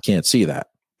 Yeah, so we can't see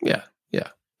that. Yeah.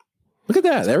 Look at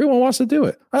that! Everyone wants to do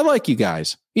it. I like you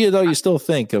guys, even though you still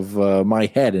think of my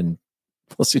head and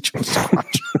Felicity Jones.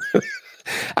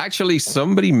 Actually,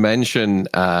 somebody mentioned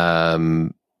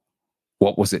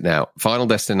what was it now? Final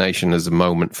Destination as a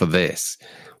moment for this,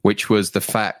 which was the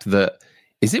fact that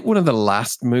is it one of the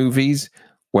last movies,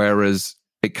 whereas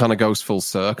it kind of goes full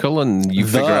circle and you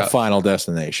figure out Final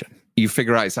Destination. You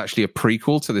figure out it's actually a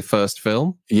prequel to the first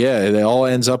film. Yeah, it all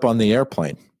ends up on the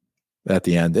airplane at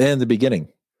the end and the beginning,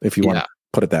 if you want to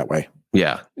put it that way.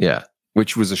 Yeah,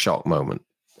 which was a shock moment,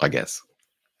 I guess.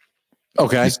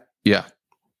 Okay. Yeah.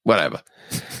 Whatever.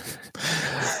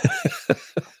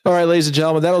 All right, ladies and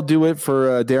gentlemen, that'll do it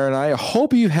for Darren and I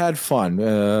hope you had fun,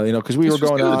 because we were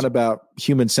going on about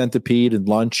Human Centipede and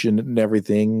lunch and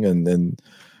everything. And then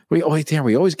we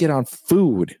always get on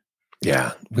food.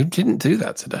 Yeah, we didn't do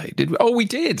that today, did we? Oh, we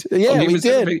did. Yeah, we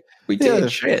did. We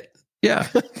did. Shit. Yeah.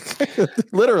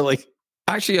 Literally.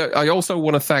 Actually, I also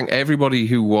want to thank everybody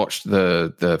who watched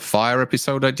the Fire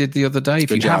episode I did the other day.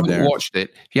 If you haven't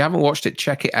watched it,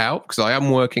 check it out because I am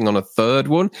working on a third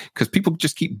one because people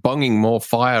just keep bunging more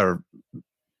fire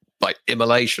like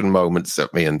immolation moments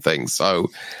at me and things. So,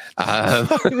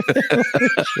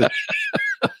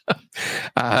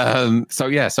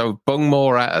 so bung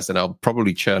more at us, and I'll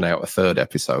probably churn out a third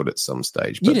episode at some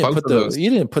stage. But you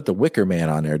didn't put the Wicker Man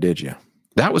on there, did you?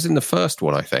 That was in the first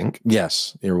one, I think.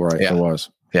 Yes, you're right. Yeah. It was.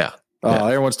 Yeah.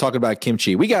 Everyone's talking about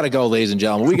kimchi. We got to go, ladies and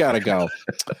gentlemen. We got to go.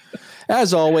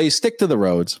 As always, stick to the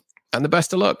roads. And the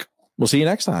best of luck. We'll see you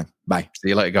next time. Bye. See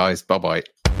you later, guys. Bye-bye.